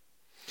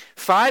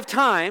 5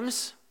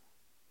 times,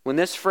 when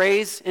this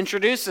phrase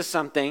introduces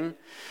something,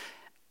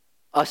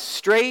 a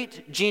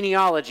straight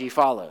genealogy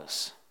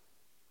follows.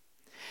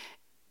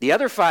 The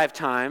other 5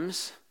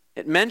 times,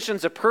 it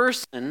mentions a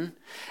person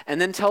and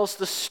then tells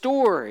the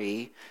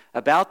story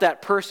about that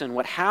person,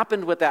 what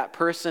happened with that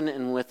person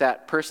and with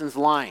that person's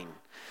line.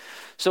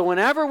 So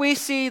whenever we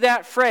see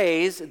that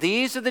phrase,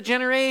 these are the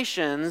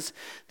generations,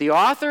 the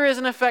author is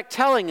in effect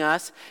telling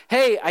us,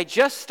 hey, I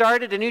just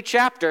started a new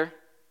chapter.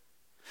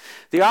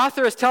 The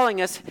author is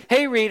telling us,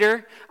 hey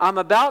reader, I'm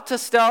about to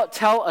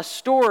tell a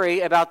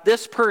story about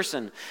this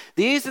person.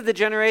 These are the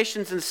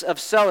generations of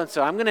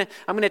so-and-so. I'm going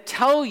to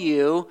tell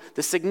you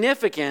the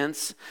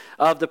significance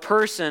of the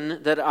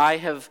person that I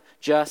have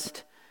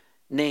just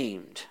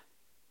named.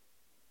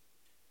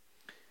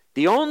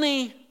 The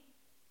only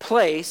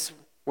place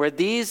where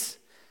these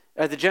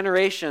are the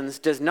generations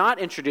does not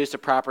introduce a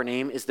proper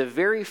name is the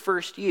very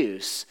first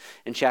use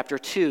in chapter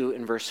 2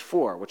 and verse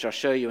 4, which I'll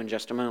show you in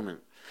just a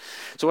moment.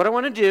 So what I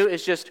want to do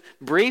is just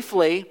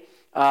briefly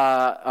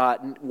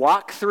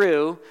walk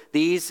through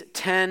these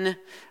 10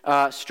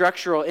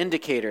 structural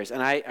indicators,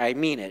 and I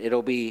mean it.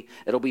 It'll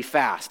be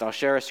fast. I'll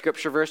share a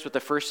scripture verse with the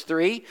first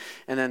 3,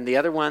 and then the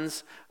other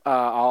ones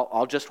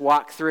I'll just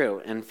walk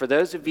through. And for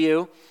those of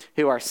you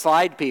who are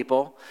slide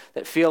people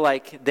that feel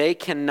like they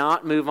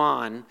cannot move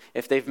on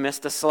if they've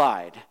missed a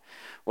slide,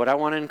 what I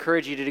want to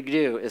encourage you to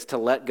do is to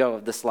let go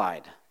of the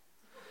slide.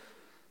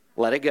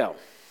 Let it go.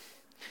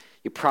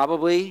 You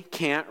probably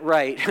can't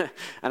write,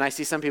 and I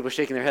see some people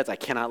shaking their heads, I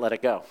cannot let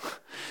it go.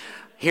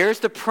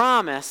 Here's the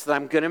promise that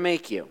I'm going to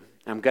make you.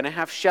 I'm going to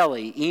have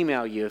Shelley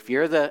email you. If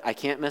you're the I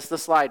can't miss the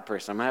slide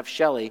person, I'm going to have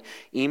Shelley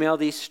email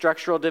these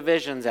structural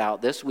divisions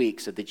out this week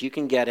so that you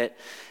can get it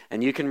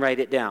and you can write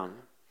it down.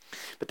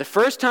 But the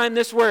first time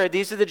this word,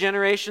 these are the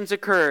generations,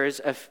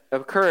 occurs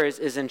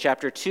is in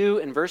chapter 2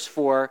 and verse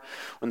 4,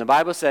 when the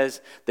Bible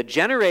says, the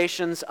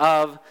generations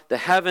of the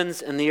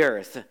heavens and the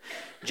earth.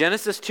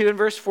 Genesis 2 and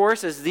verse 4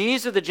 says,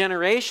 these are the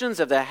generations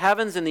of the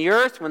heavens and the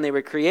earth when they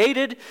were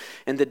created,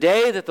 in the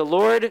day that the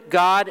Lord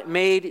God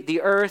made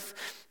the earth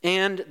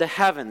and the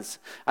heavens.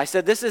 I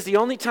said this is the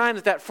only time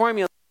that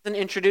formula doesn't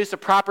introduce a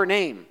proper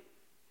name.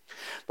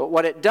 But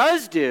what it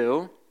does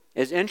do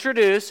is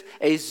introduce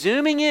a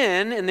zooming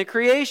in the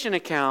creation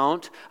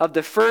account of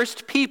the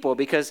first people,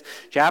 because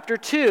chapter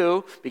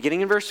 2,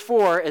 beginning in verse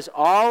 4, is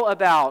all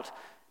about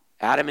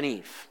Adam and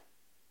Eve.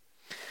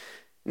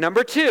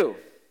 Number 2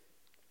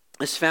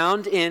 is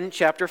found in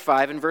chapter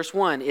 5 and verse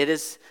 1. It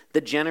is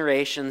the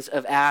generations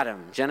of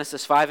Adam.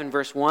 Genesis 5 and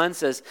verse 1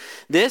 says,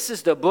 "This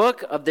is the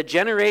book of the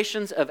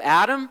generations of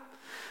Adam.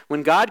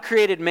 When God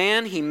created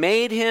man, he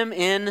made him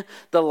in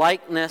the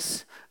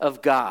likeness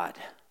of God."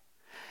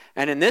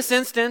 And in this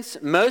instance,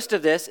 most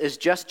of this is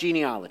just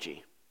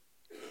genealogy.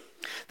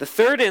 The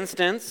third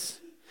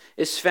instance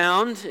is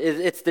found,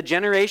 it's the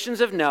generations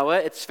of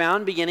Noah. It's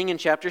found beginning in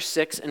chapter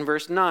 6 and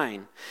verse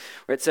 9,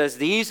 where it says,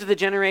 "These are the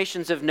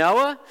generations of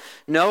Noah.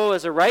 Noah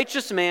was a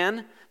righteous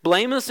man,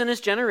 blameless in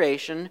his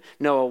generation.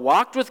 Noah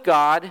walked with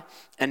God,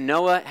 and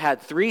Noah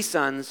had 3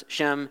 sons,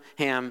 Shem,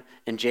 Ham,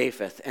 and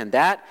Japheth." And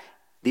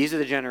these are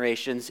the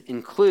generations,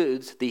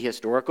 includes the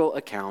historical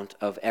account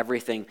of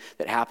everything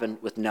that happened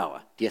with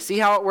Noah. Do you see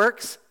how it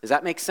works? Does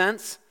that make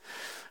sense?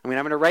 I'm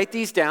going to write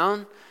these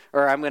down,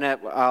 or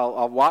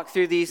I'll walk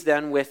through these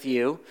then with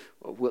you.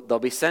 They'll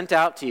be sent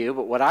out to you,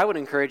 but what I would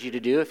encourage you to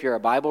do if you're a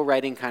Bible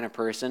writing kind of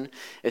person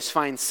is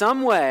find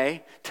some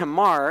way to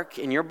mark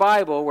in your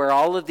Bible where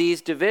all of these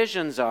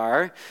divisions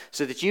are,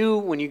 so that you,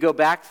 when you go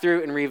back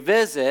through and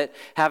revisit,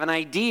 have an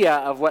idea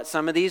of what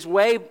some of these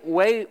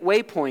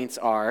waypoints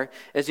are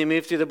as you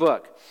move through the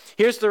book.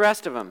 Here's the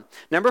rest of them.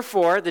 Number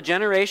 4, the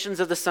generations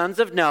of the sons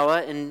of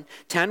Noah in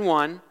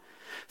 10:1.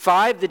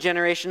 5, the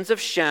generations of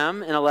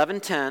Shem in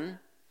 11:10.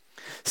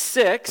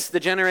 6, the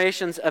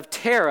generations of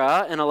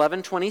Terah in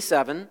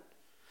 11:27.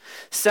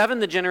 7,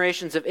 the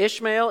generations of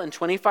Ishmael in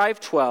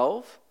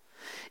 25:12.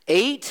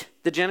 8,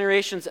 the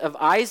generations of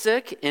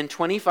Isaac in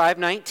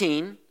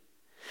 25:19.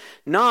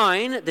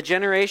 9, the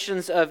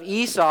generations of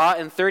Esau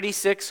in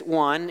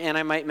 36:1, and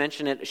I might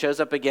mention it shows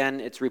up again,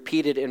 it's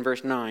repeated in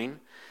verse 9.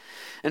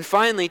 And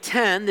finally,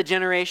 10, the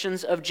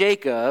generations of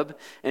Jacob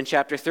in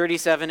chapter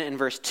 37 and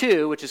verse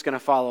 2, which is going to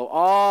follow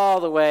all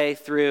the way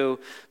through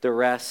the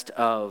rest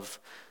of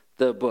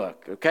the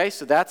book. Okay,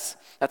 so that's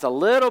a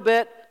little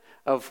bit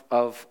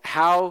of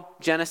how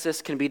Genesis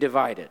can be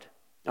divided.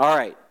 All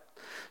right,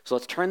 so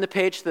let's turn the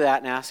page to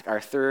that and ask our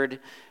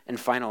third and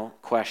final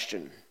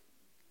question.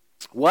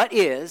 What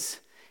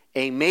is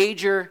a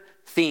major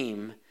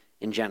theme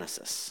in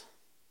Genesis?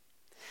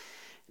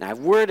 Now, I've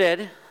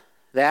worded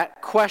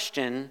that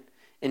question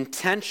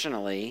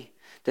intentionally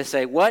to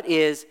say, what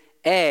is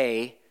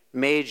a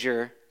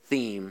major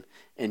theme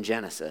in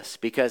Genesis?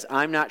 Because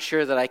I'm not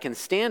sure that I can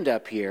stand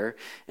up here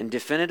and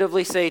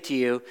definitively say to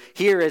you,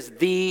 here is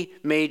the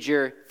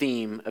major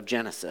theme of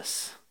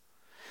Genesis.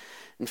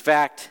 In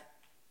fact,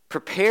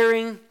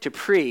 preparing to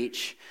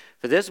preach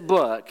for this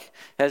book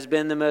has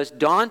been the most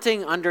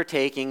daunting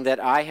undertaking that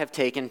I have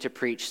taken to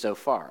preach so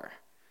far.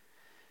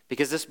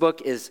 Because this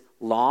book is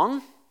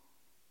long,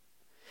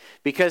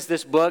 because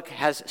this book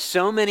has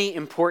so many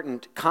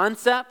important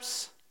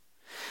concepts,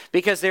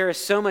 because there is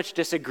so much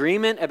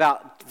disagreement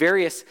about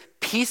various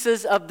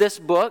pieces of this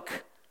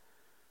book.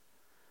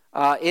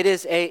 It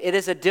is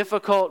a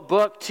difficult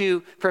book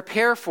to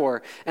prepare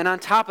for. And on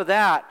top of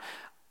that,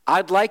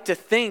 I'd like to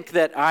think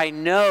that I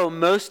know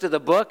most of the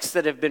books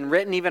that have been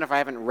written, even if I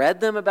haven't read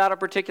them about a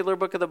particular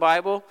book of the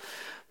Bible.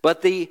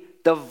 But the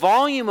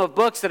volume of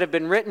books that have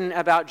been written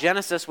about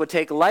Genesis would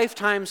take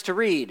lifetimes to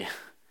read.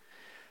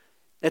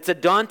 It's a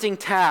daunting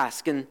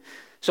task. And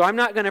so I'm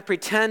not going to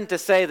pretend to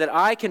say that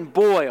I can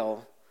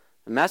boil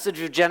the message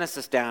of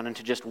Genesis down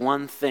into just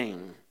one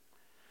thing.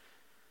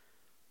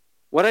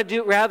 What I'd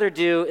rather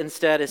do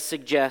instead is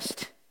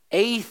suggest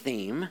a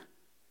theme,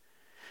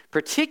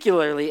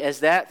 particularly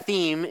as that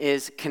theme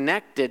is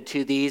connected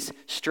to these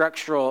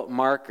structural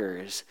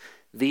markers.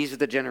 These are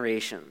the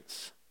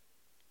generations.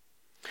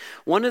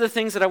 One of the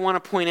things that I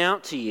want to point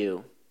out to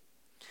you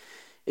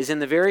is in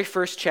the very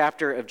first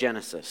chapter of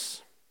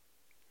Genesis.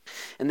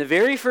 In the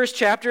very first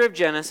chapter of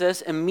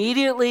Genesis,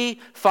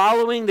 immediately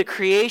following the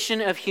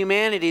creation of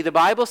humanity, the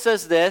Bible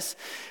says this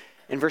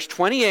in verse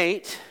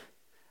 28,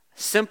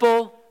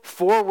 simple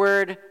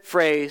 4-word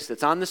phrase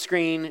that's on the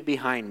screen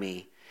behind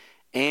me,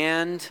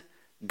 and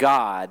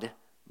God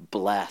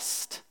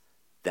blessed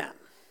them.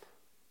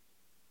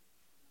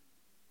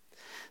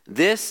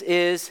 This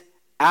is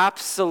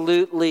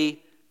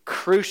absolutely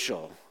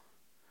crucial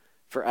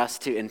for us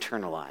to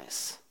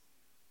internalize.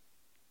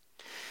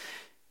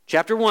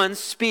 Chapter 1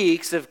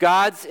 speaks of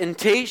God's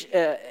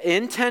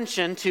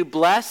intention to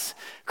bless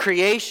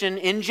creation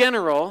in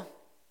general,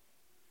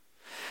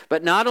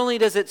 but not only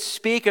does it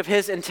speak of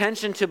his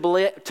intention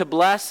to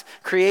bless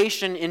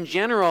creation in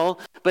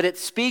general, but it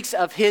speaks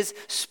of his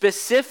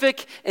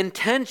specific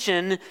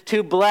intention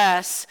to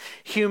bless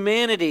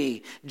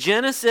humanity.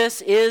 Genesis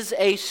is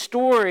a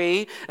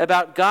story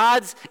about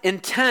God's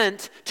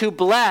intent to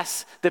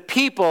bless the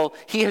people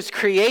he has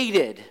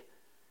created.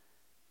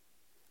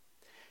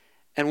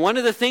 And one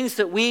of the things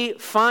that we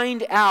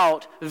find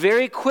out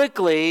very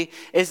quickly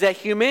is that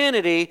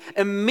humanity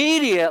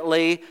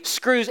immediately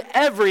screws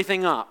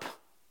everything up.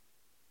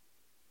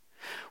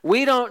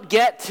 We don't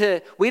get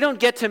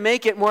to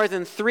make it more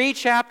than 3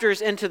 chapters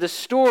into the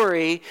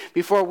story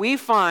before we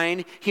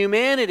find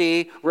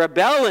humanity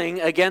rebelling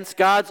against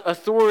God's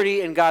authority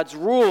and God's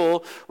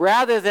rule,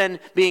 rather than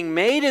being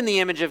made in the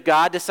image of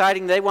God,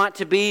 deciding they want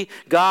to be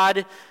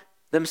God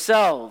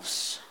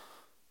themselves.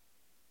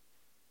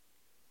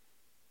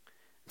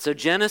 So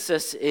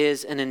Genesis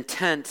is an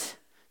intent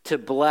to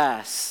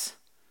bless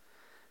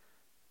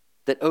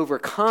that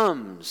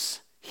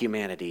overcomes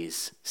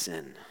humanity's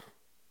sin.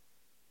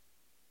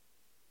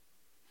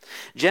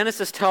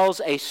 Genesis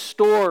tells a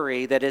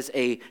story that is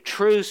a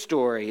true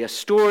story, a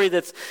story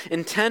that's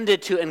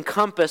intended to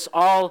encompass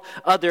all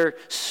other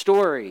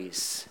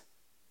stories.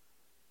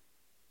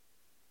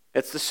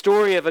 It's the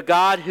story of a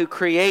God who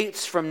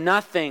creates from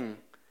nothing,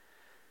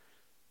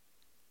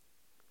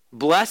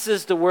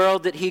 blesses the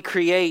world that he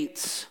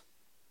creates.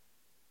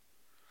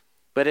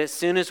 But as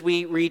soon as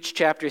we reach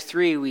chapter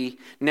 3, we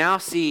now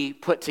see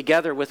put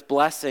together with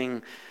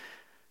blessing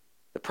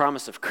the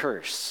promise of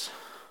curse.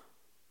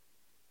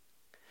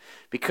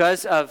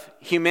 Because of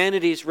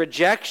humanity's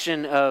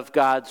rejection of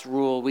God's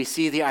rule, we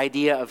see the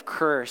idea of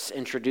curse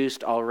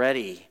introduced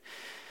already.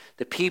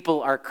 The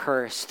people are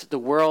cursed. The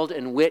world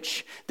in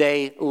which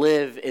they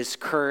live is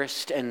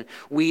cursed. And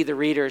we, the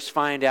readers,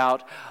 find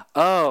out,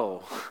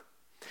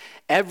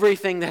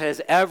 everything that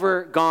has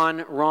ever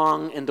gone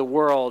wrong in the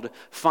world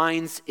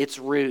finds its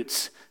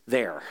roots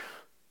there.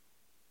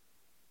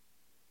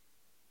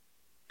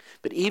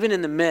 But even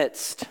in the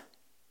midst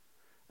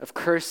of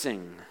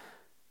cursing,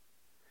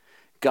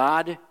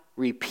 God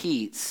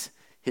repeats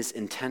his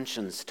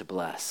intentions to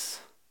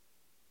bless.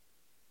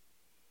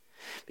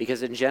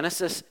 Because in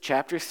Genesis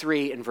chapter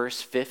 3 and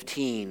verse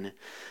 15,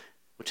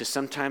 which is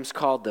sometimes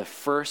called the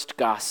first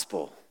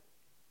gospel,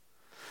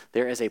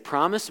 there is a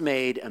promise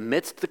made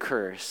amidst the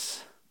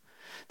curse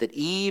that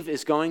Eve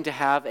is going to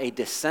have a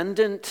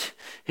descendant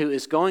who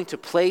is going to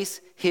place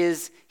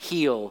his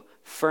heel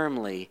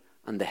firmly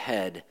on the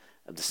head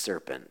of the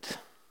serpent.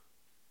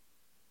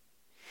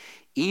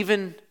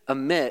 Even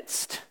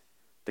amidst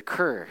the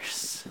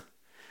curse,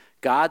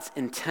 God's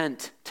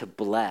intent to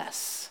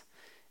bless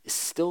is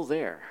still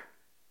there.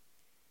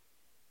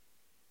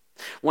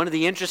 One of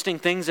the interesting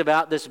things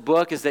about this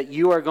book is that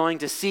you are going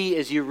to see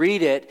as you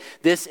read it,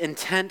 this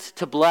intent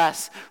to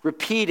bless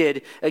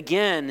repeated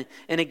again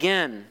and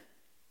again.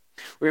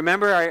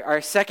 Remember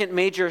our second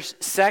major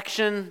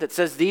section that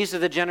says these are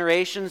the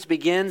generations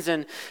begins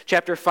in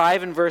chapter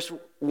 5 and verse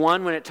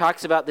 1 when it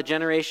talks about the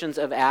generations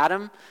of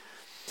Adam.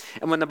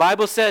 And when the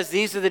Bible says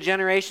these are the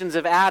generations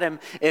of Adam,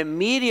 it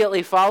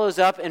immediately follows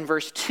up in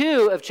verse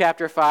 2 of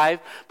chapter 5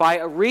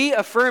 by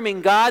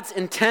reaffirming God's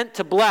intent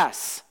to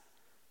bless.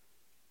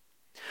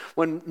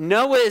 When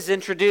Noah is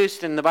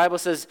introduced and the Bible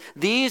says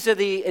these are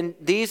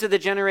the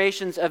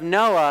generations of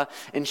Noah,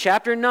 in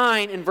chapter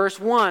 9 in verse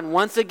 1,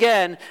 once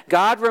again,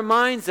 God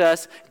reminds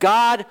us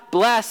God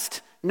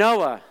blessed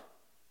Noah.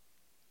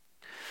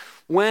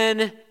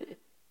 When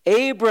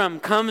Abram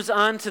comes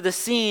onto the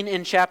scene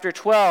in chapter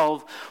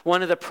 12,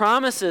 one of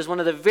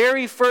the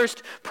very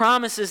first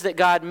promises that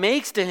God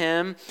makes to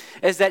him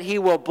is that he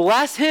will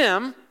bless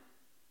him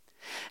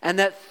and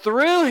that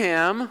through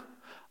him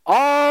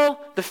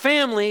all the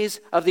families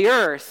of the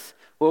earth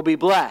will be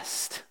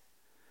blessed.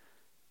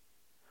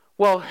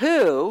 Well,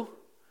 who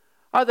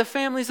are the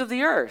families of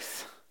the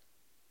earth?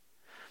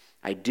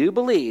 I do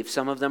believe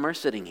some of them are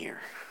sitting here.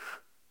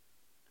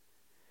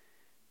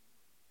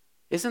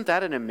 Isn't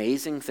that an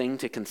amazing thing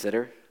to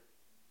consider?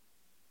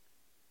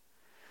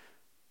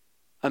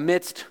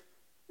 Amidst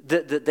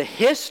the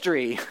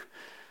history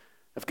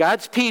of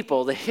God's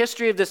people, the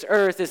history of this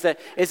earth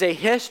is a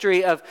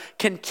history of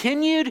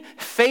continued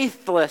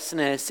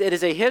faithlessness. It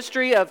is a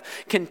history of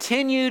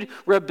continued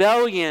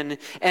rebellion.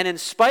 And in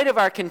spite of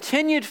our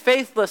continued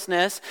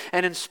faithlessness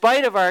and in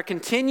spite of our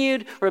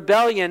continued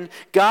rebellion,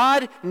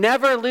 God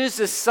never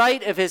loses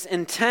sight of his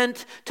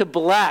intent to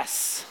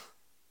bless.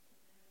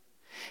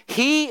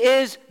 He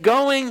is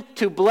going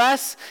to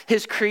bless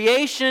his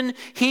creation.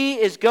 He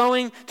is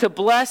going to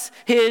bless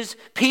his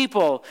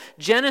people.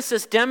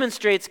 Genesis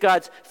demonstrates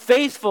God's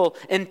faithful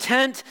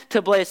intent to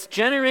bless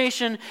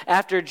generation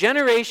after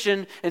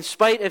generation in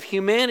spite of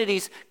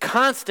humanity's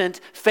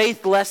constant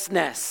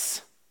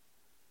faithlessness.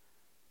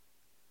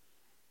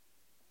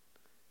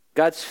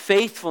 God's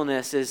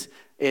faithfulness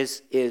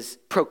is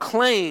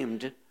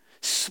proclaimed,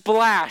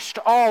 splashed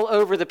all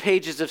over the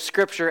pages of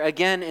Scripture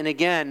again and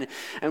again.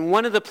 And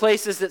one of the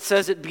places that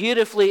says it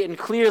beautifully and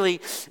clearly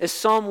is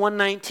Psalm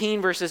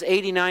 119, verses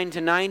 89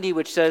 to 90,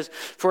 which says,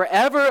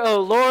 "Forever,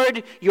 O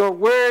Lord, your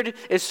word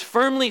is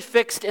firmly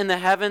fixed in the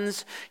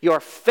heavens.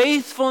 Your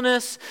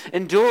faithfulness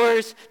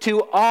endures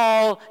to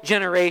all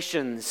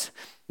generations.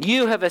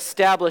 You have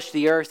established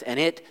the earth, and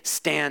it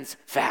stands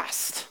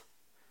fast."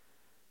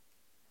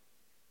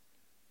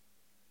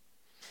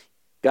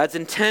 God's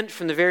intent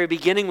from the very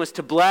beginning was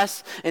to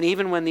bless, and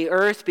even when the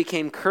earth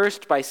became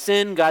cursed by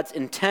sin, God's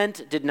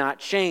intent did not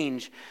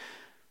change.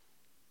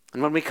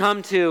 And when we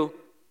come to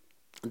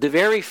The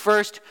very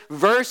first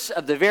verse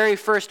of the very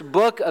first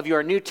book of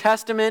your New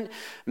Testament,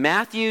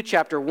 Matthew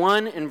chapter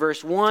 1 and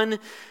verse 1,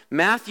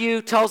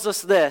 Matthew tells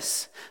us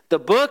this: the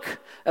book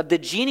of the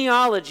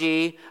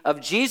genealogy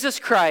of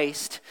Jesus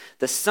Christ,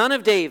 the son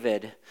of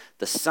David,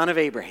 the son of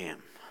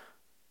Abraham.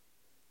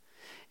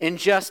 In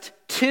just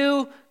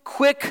 2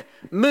 quick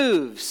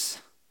moves,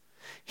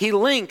 he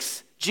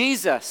links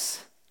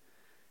Jesus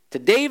to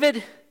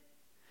David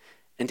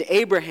and to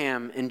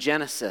Abraham in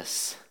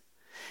Genesis.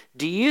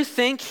 Do you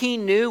think he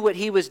knew what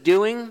he was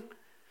doing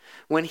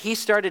when he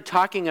started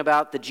talking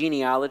about the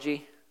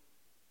genealogy?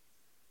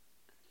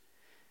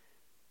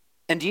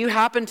 And do you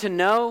happen to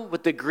know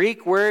what the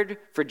Greek word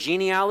for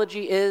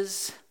genealogy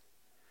is?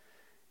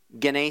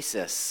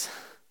 Genesis.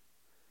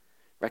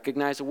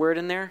 Recognize a word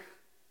in there?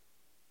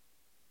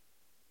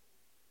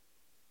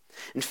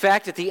 In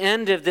fact, at the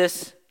end of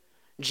this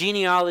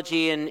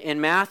genealogy in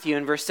Matthew,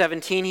 in verse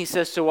 17, he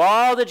says, so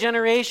all the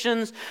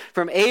generations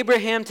from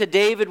Abraham to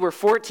David were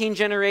 14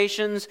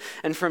 generations,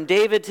 and from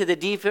David to the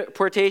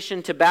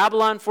deportation to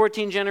Babylon,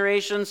 14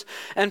 generations,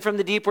 and from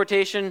the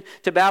deportation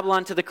to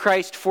Babylon to the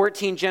Christ,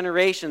 14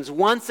 generations.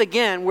 Once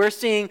again, we're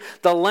seeing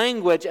the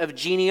language of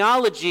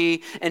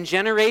genealogy and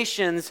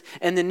generations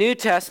in the New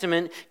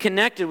Testament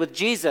connected with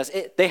Jesus.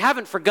 They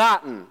haven't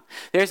forgotten.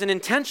 There's an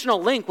intentional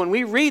link. When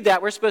we read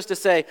that, we're supposed to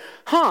say,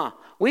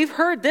 we've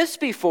heard this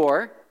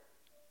before.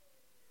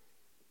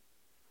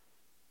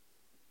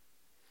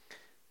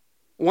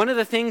 One of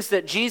the things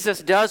that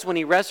Jesus does when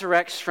he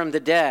resurrects from the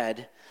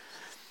dead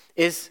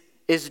is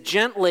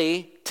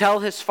gently tell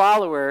his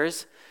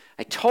followers,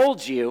 I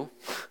told you.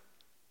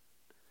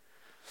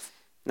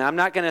 Now, I'm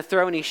not going to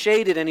throw any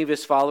shade at any of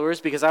his followers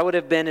because I would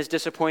have been as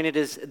disappointed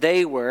as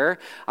they were.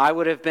 I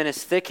would have been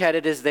as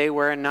thick-headed as they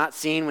were and not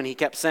seen when he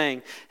kept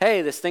saying,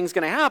 hey, this thing's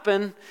going to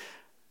happen.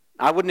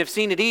 I wouldn't have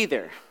seen it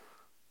either.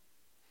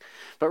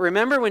 But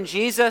remember when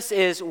Jesus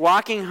is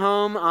walking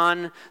home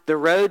on the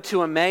road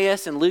to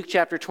Emmaus in Luke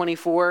chapter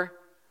 24?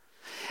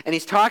 And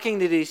he's talking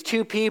to these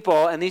 2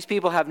 people, and these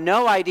people have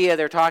no idea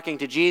they're talking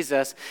to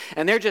Jesus,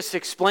 and they're just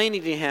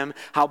explaining to him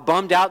how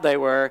bummed out they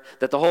were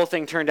that the whole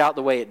thing turned out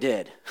the way it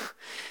did.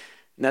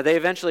 Now, they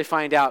eventually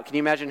find out. Can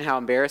you imagine how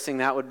embarrassing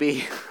that would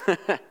be?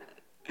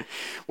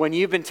 When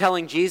you've been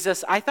telling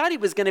Jesus, I thought he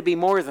was going to be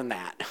more than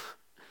that.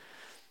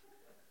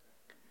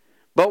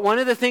 But one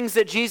of the things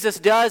that Jesus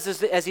does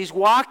is as he's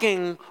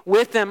walking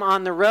with them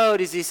on the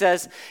road is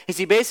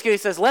he basically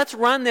says, let's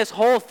run this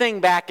whole thing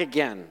back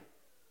again.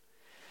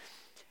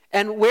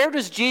 And where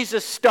does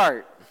Jesus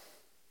start?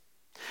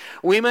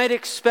 We might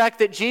expect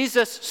that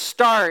Jesus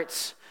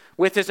starts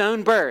with his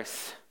own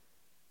birth.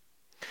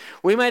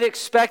 We might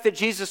expect that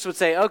Jesus would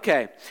say,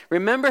 okay,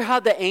 remember how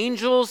the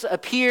angels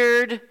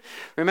appeared?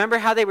 Remember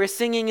how they were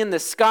singing in the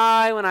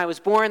sky when I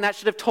was born? That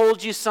should have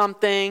told you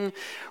something.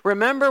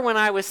 Remember when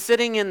I was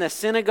sitting in the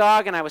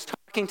synagogue and I was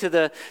talking to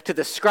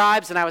the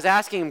scribes and I was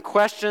asking them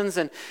questions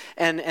and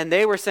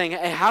they were saying,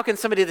 hey, how can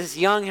somebody this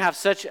young have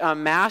such a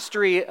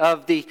mastery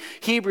of the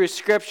Hebrew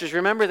scriptures?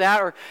 Remember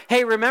that? Or,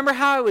 hey, remember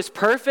how I was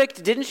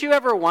perfect? Didn't you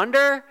ever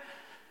wonder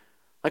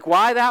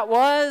why that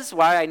was?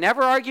 Why I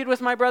never argued with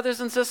my brothers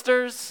and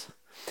sisters?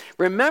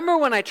 Remember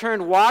when I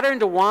turned water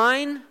into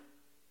wine?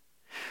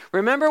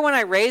 Remember when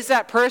I raised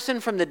that person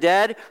from the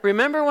dead?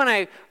 Remember when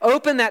I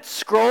opened that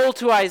scroll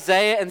to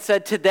Isaiah and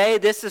said, today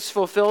this is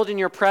fulfilled in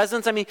your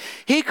presence? I mean,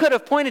 he could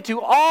have pointed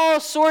to all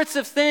sorts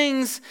of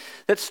things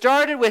that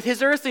started with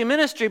his earthly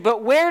ministry,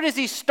 but where does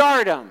he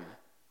start them?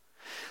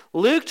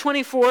 Luke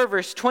 24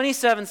 verse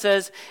 27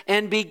 says,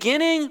 and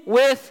beginning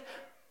with,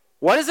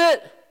 what is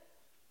it?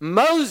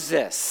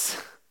 Moses.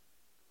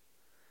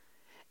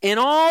 In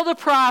all the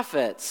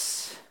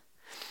prophets,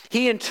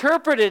 he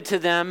interpreted to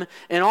them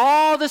in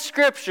all the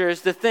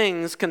scriptures the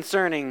things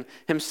concerning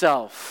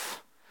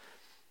himself.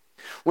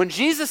 When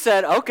Jesus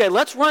said, okay,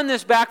 let's run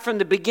this back from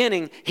the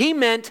beginning, he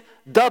meant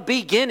the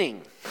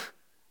beginning.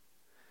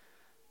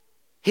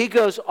 He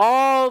goes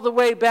all the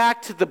way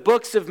back to the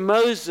books of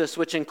Moses,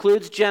 which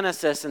includes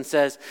Genesis, and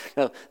says,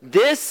 no,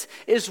 this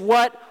is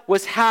what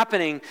was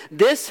happening.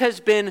 This has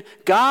been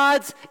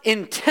God's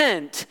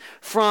intent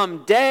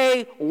from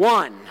day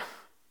one.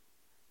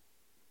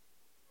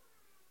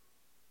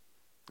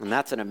 And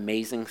that's an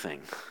amazing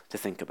thing to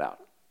think about.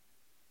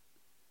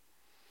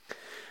 I'm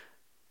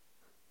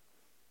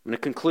going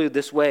to conclude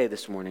this way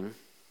this morning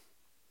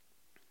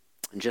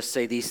and just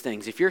say these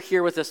things. If you're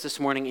here with us this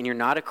morning and you're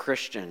not a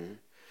Christian,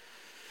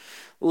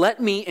 let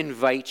me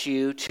invite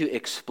you to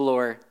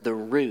explore the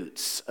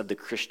roots of the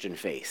Christian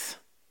faith.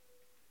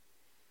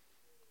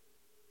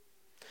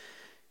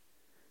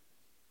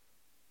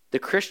 The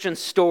Christian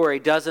story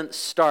doesn't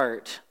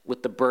start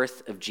with the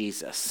birth of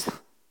Jesus.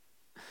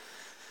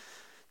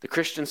 The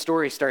Christian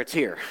story starts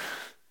here.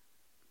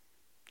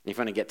 If you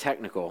want to get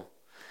technical,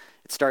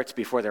 it starts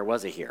before there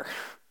was a here.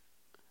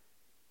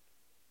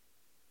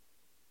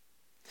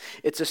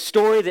 It's a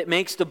story that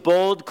makes the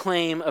bold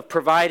claim of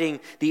providing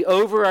the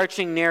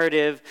overarching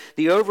narrative,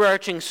 the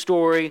overarching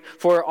story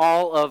for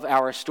all of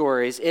our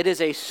stories. It is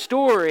a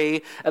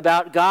story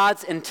about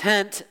God's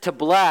intent to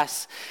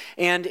bless,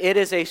 and it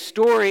is a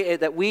story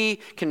that we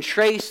can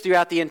trace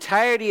throughout the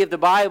entirety of the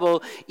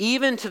Bible,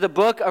 even to the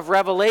book of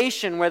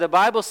Revelation, where the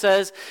Bible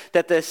says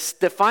that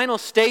the final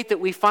state that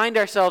we find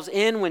ourselves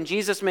in when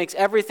Jesus makes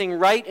everything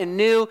right and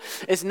new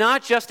is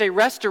not just a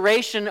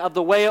restoration of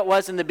the way it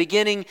was in the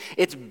beginning,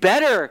 it's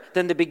better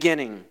than the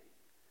beginning.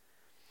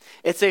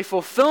 It's a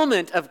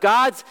fulfillment of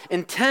God's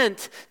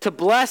intent to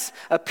bless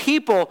a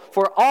people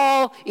for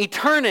all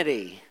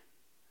eternity.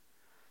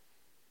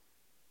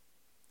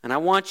 And I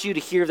want you to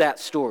hear that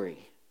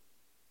story.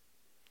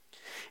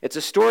 It's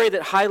a story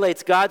that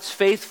highlights God's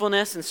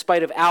faithfulness in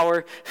spite of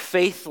our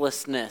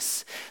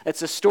faithlessness.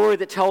 It's a story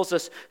that tells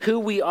us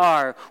who we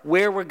are,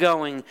 where we're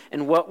going,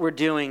 and what we're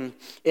doing.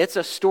 It's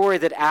a story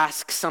that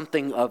asks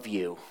something of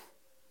you.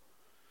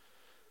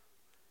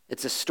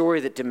 It's a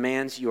story that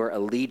demands your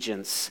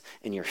allegiance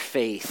and your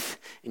faith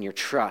and your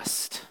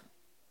trust.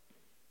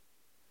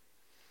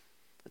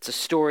 It's a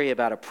story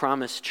about a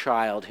promised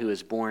child who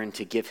is born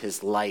to give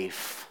his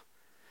life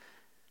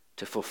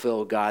to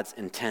fulfill God's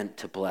intent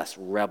to bless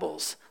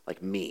rebels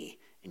like me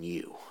and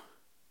you.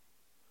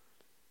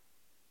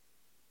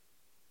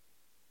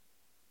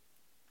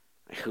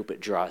 I hope it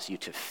draws you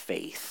to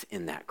faith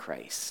in that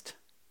Christ.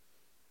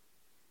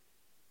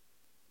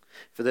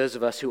 For those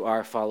of us who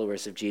are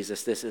followers of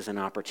Jesus, this is an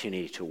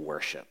opportunity to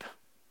worship,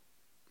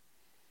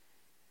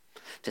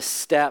 to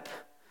step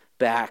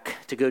back,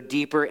 to go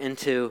deeper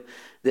into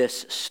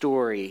this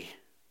story,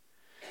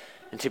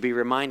 and to be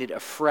reminded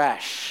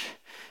afresh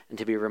and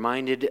to be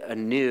reminded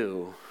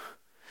anew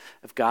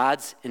of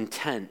God's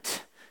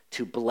intent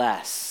to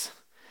bless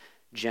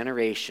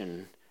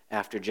generation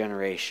after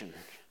generation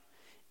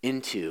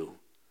into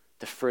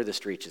the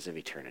furthest reaches of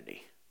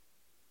eternity.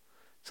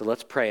 So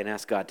let's pray and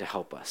ask God to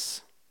help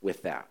us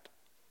with that.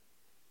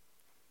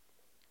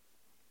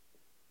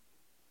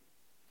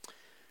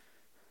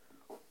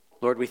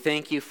 Lord, we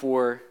thank you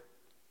for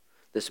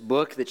this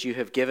book that you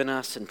have given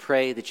us and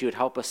pray that you would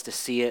help us to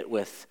see it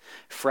with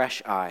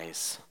fresh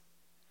eyes.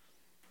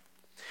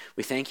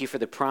 We thank you for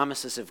the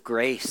promises of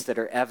grace that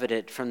are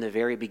evident from the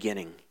very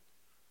beginning.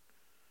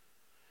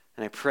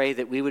 And I pray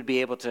that we would be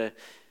able to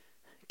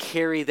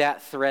carry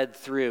that thread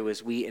through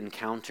as we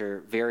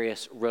encounter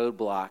various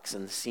roadblocks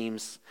and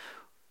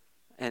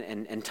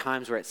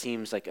times where it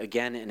seems like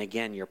again and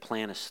again your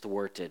plan is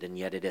thwarted, and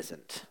yet it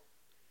isn't.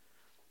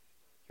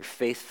 Your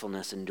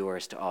faithfulness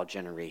endures to all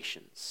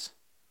generations.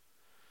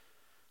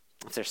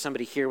 If there's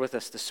somebody here with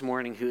us this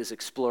morning who is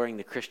exploring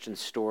the Christian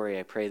story,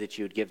 I pray that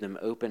you would give them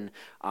open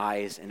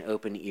eyes and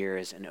open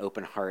ears and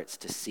open hearts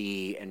to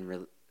see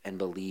and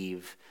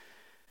believe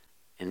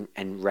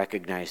and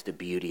recognize the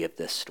beauty of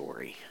this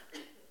story.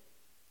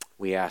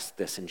 We ask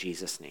this in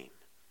Jesus' name.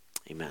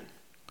 Amen.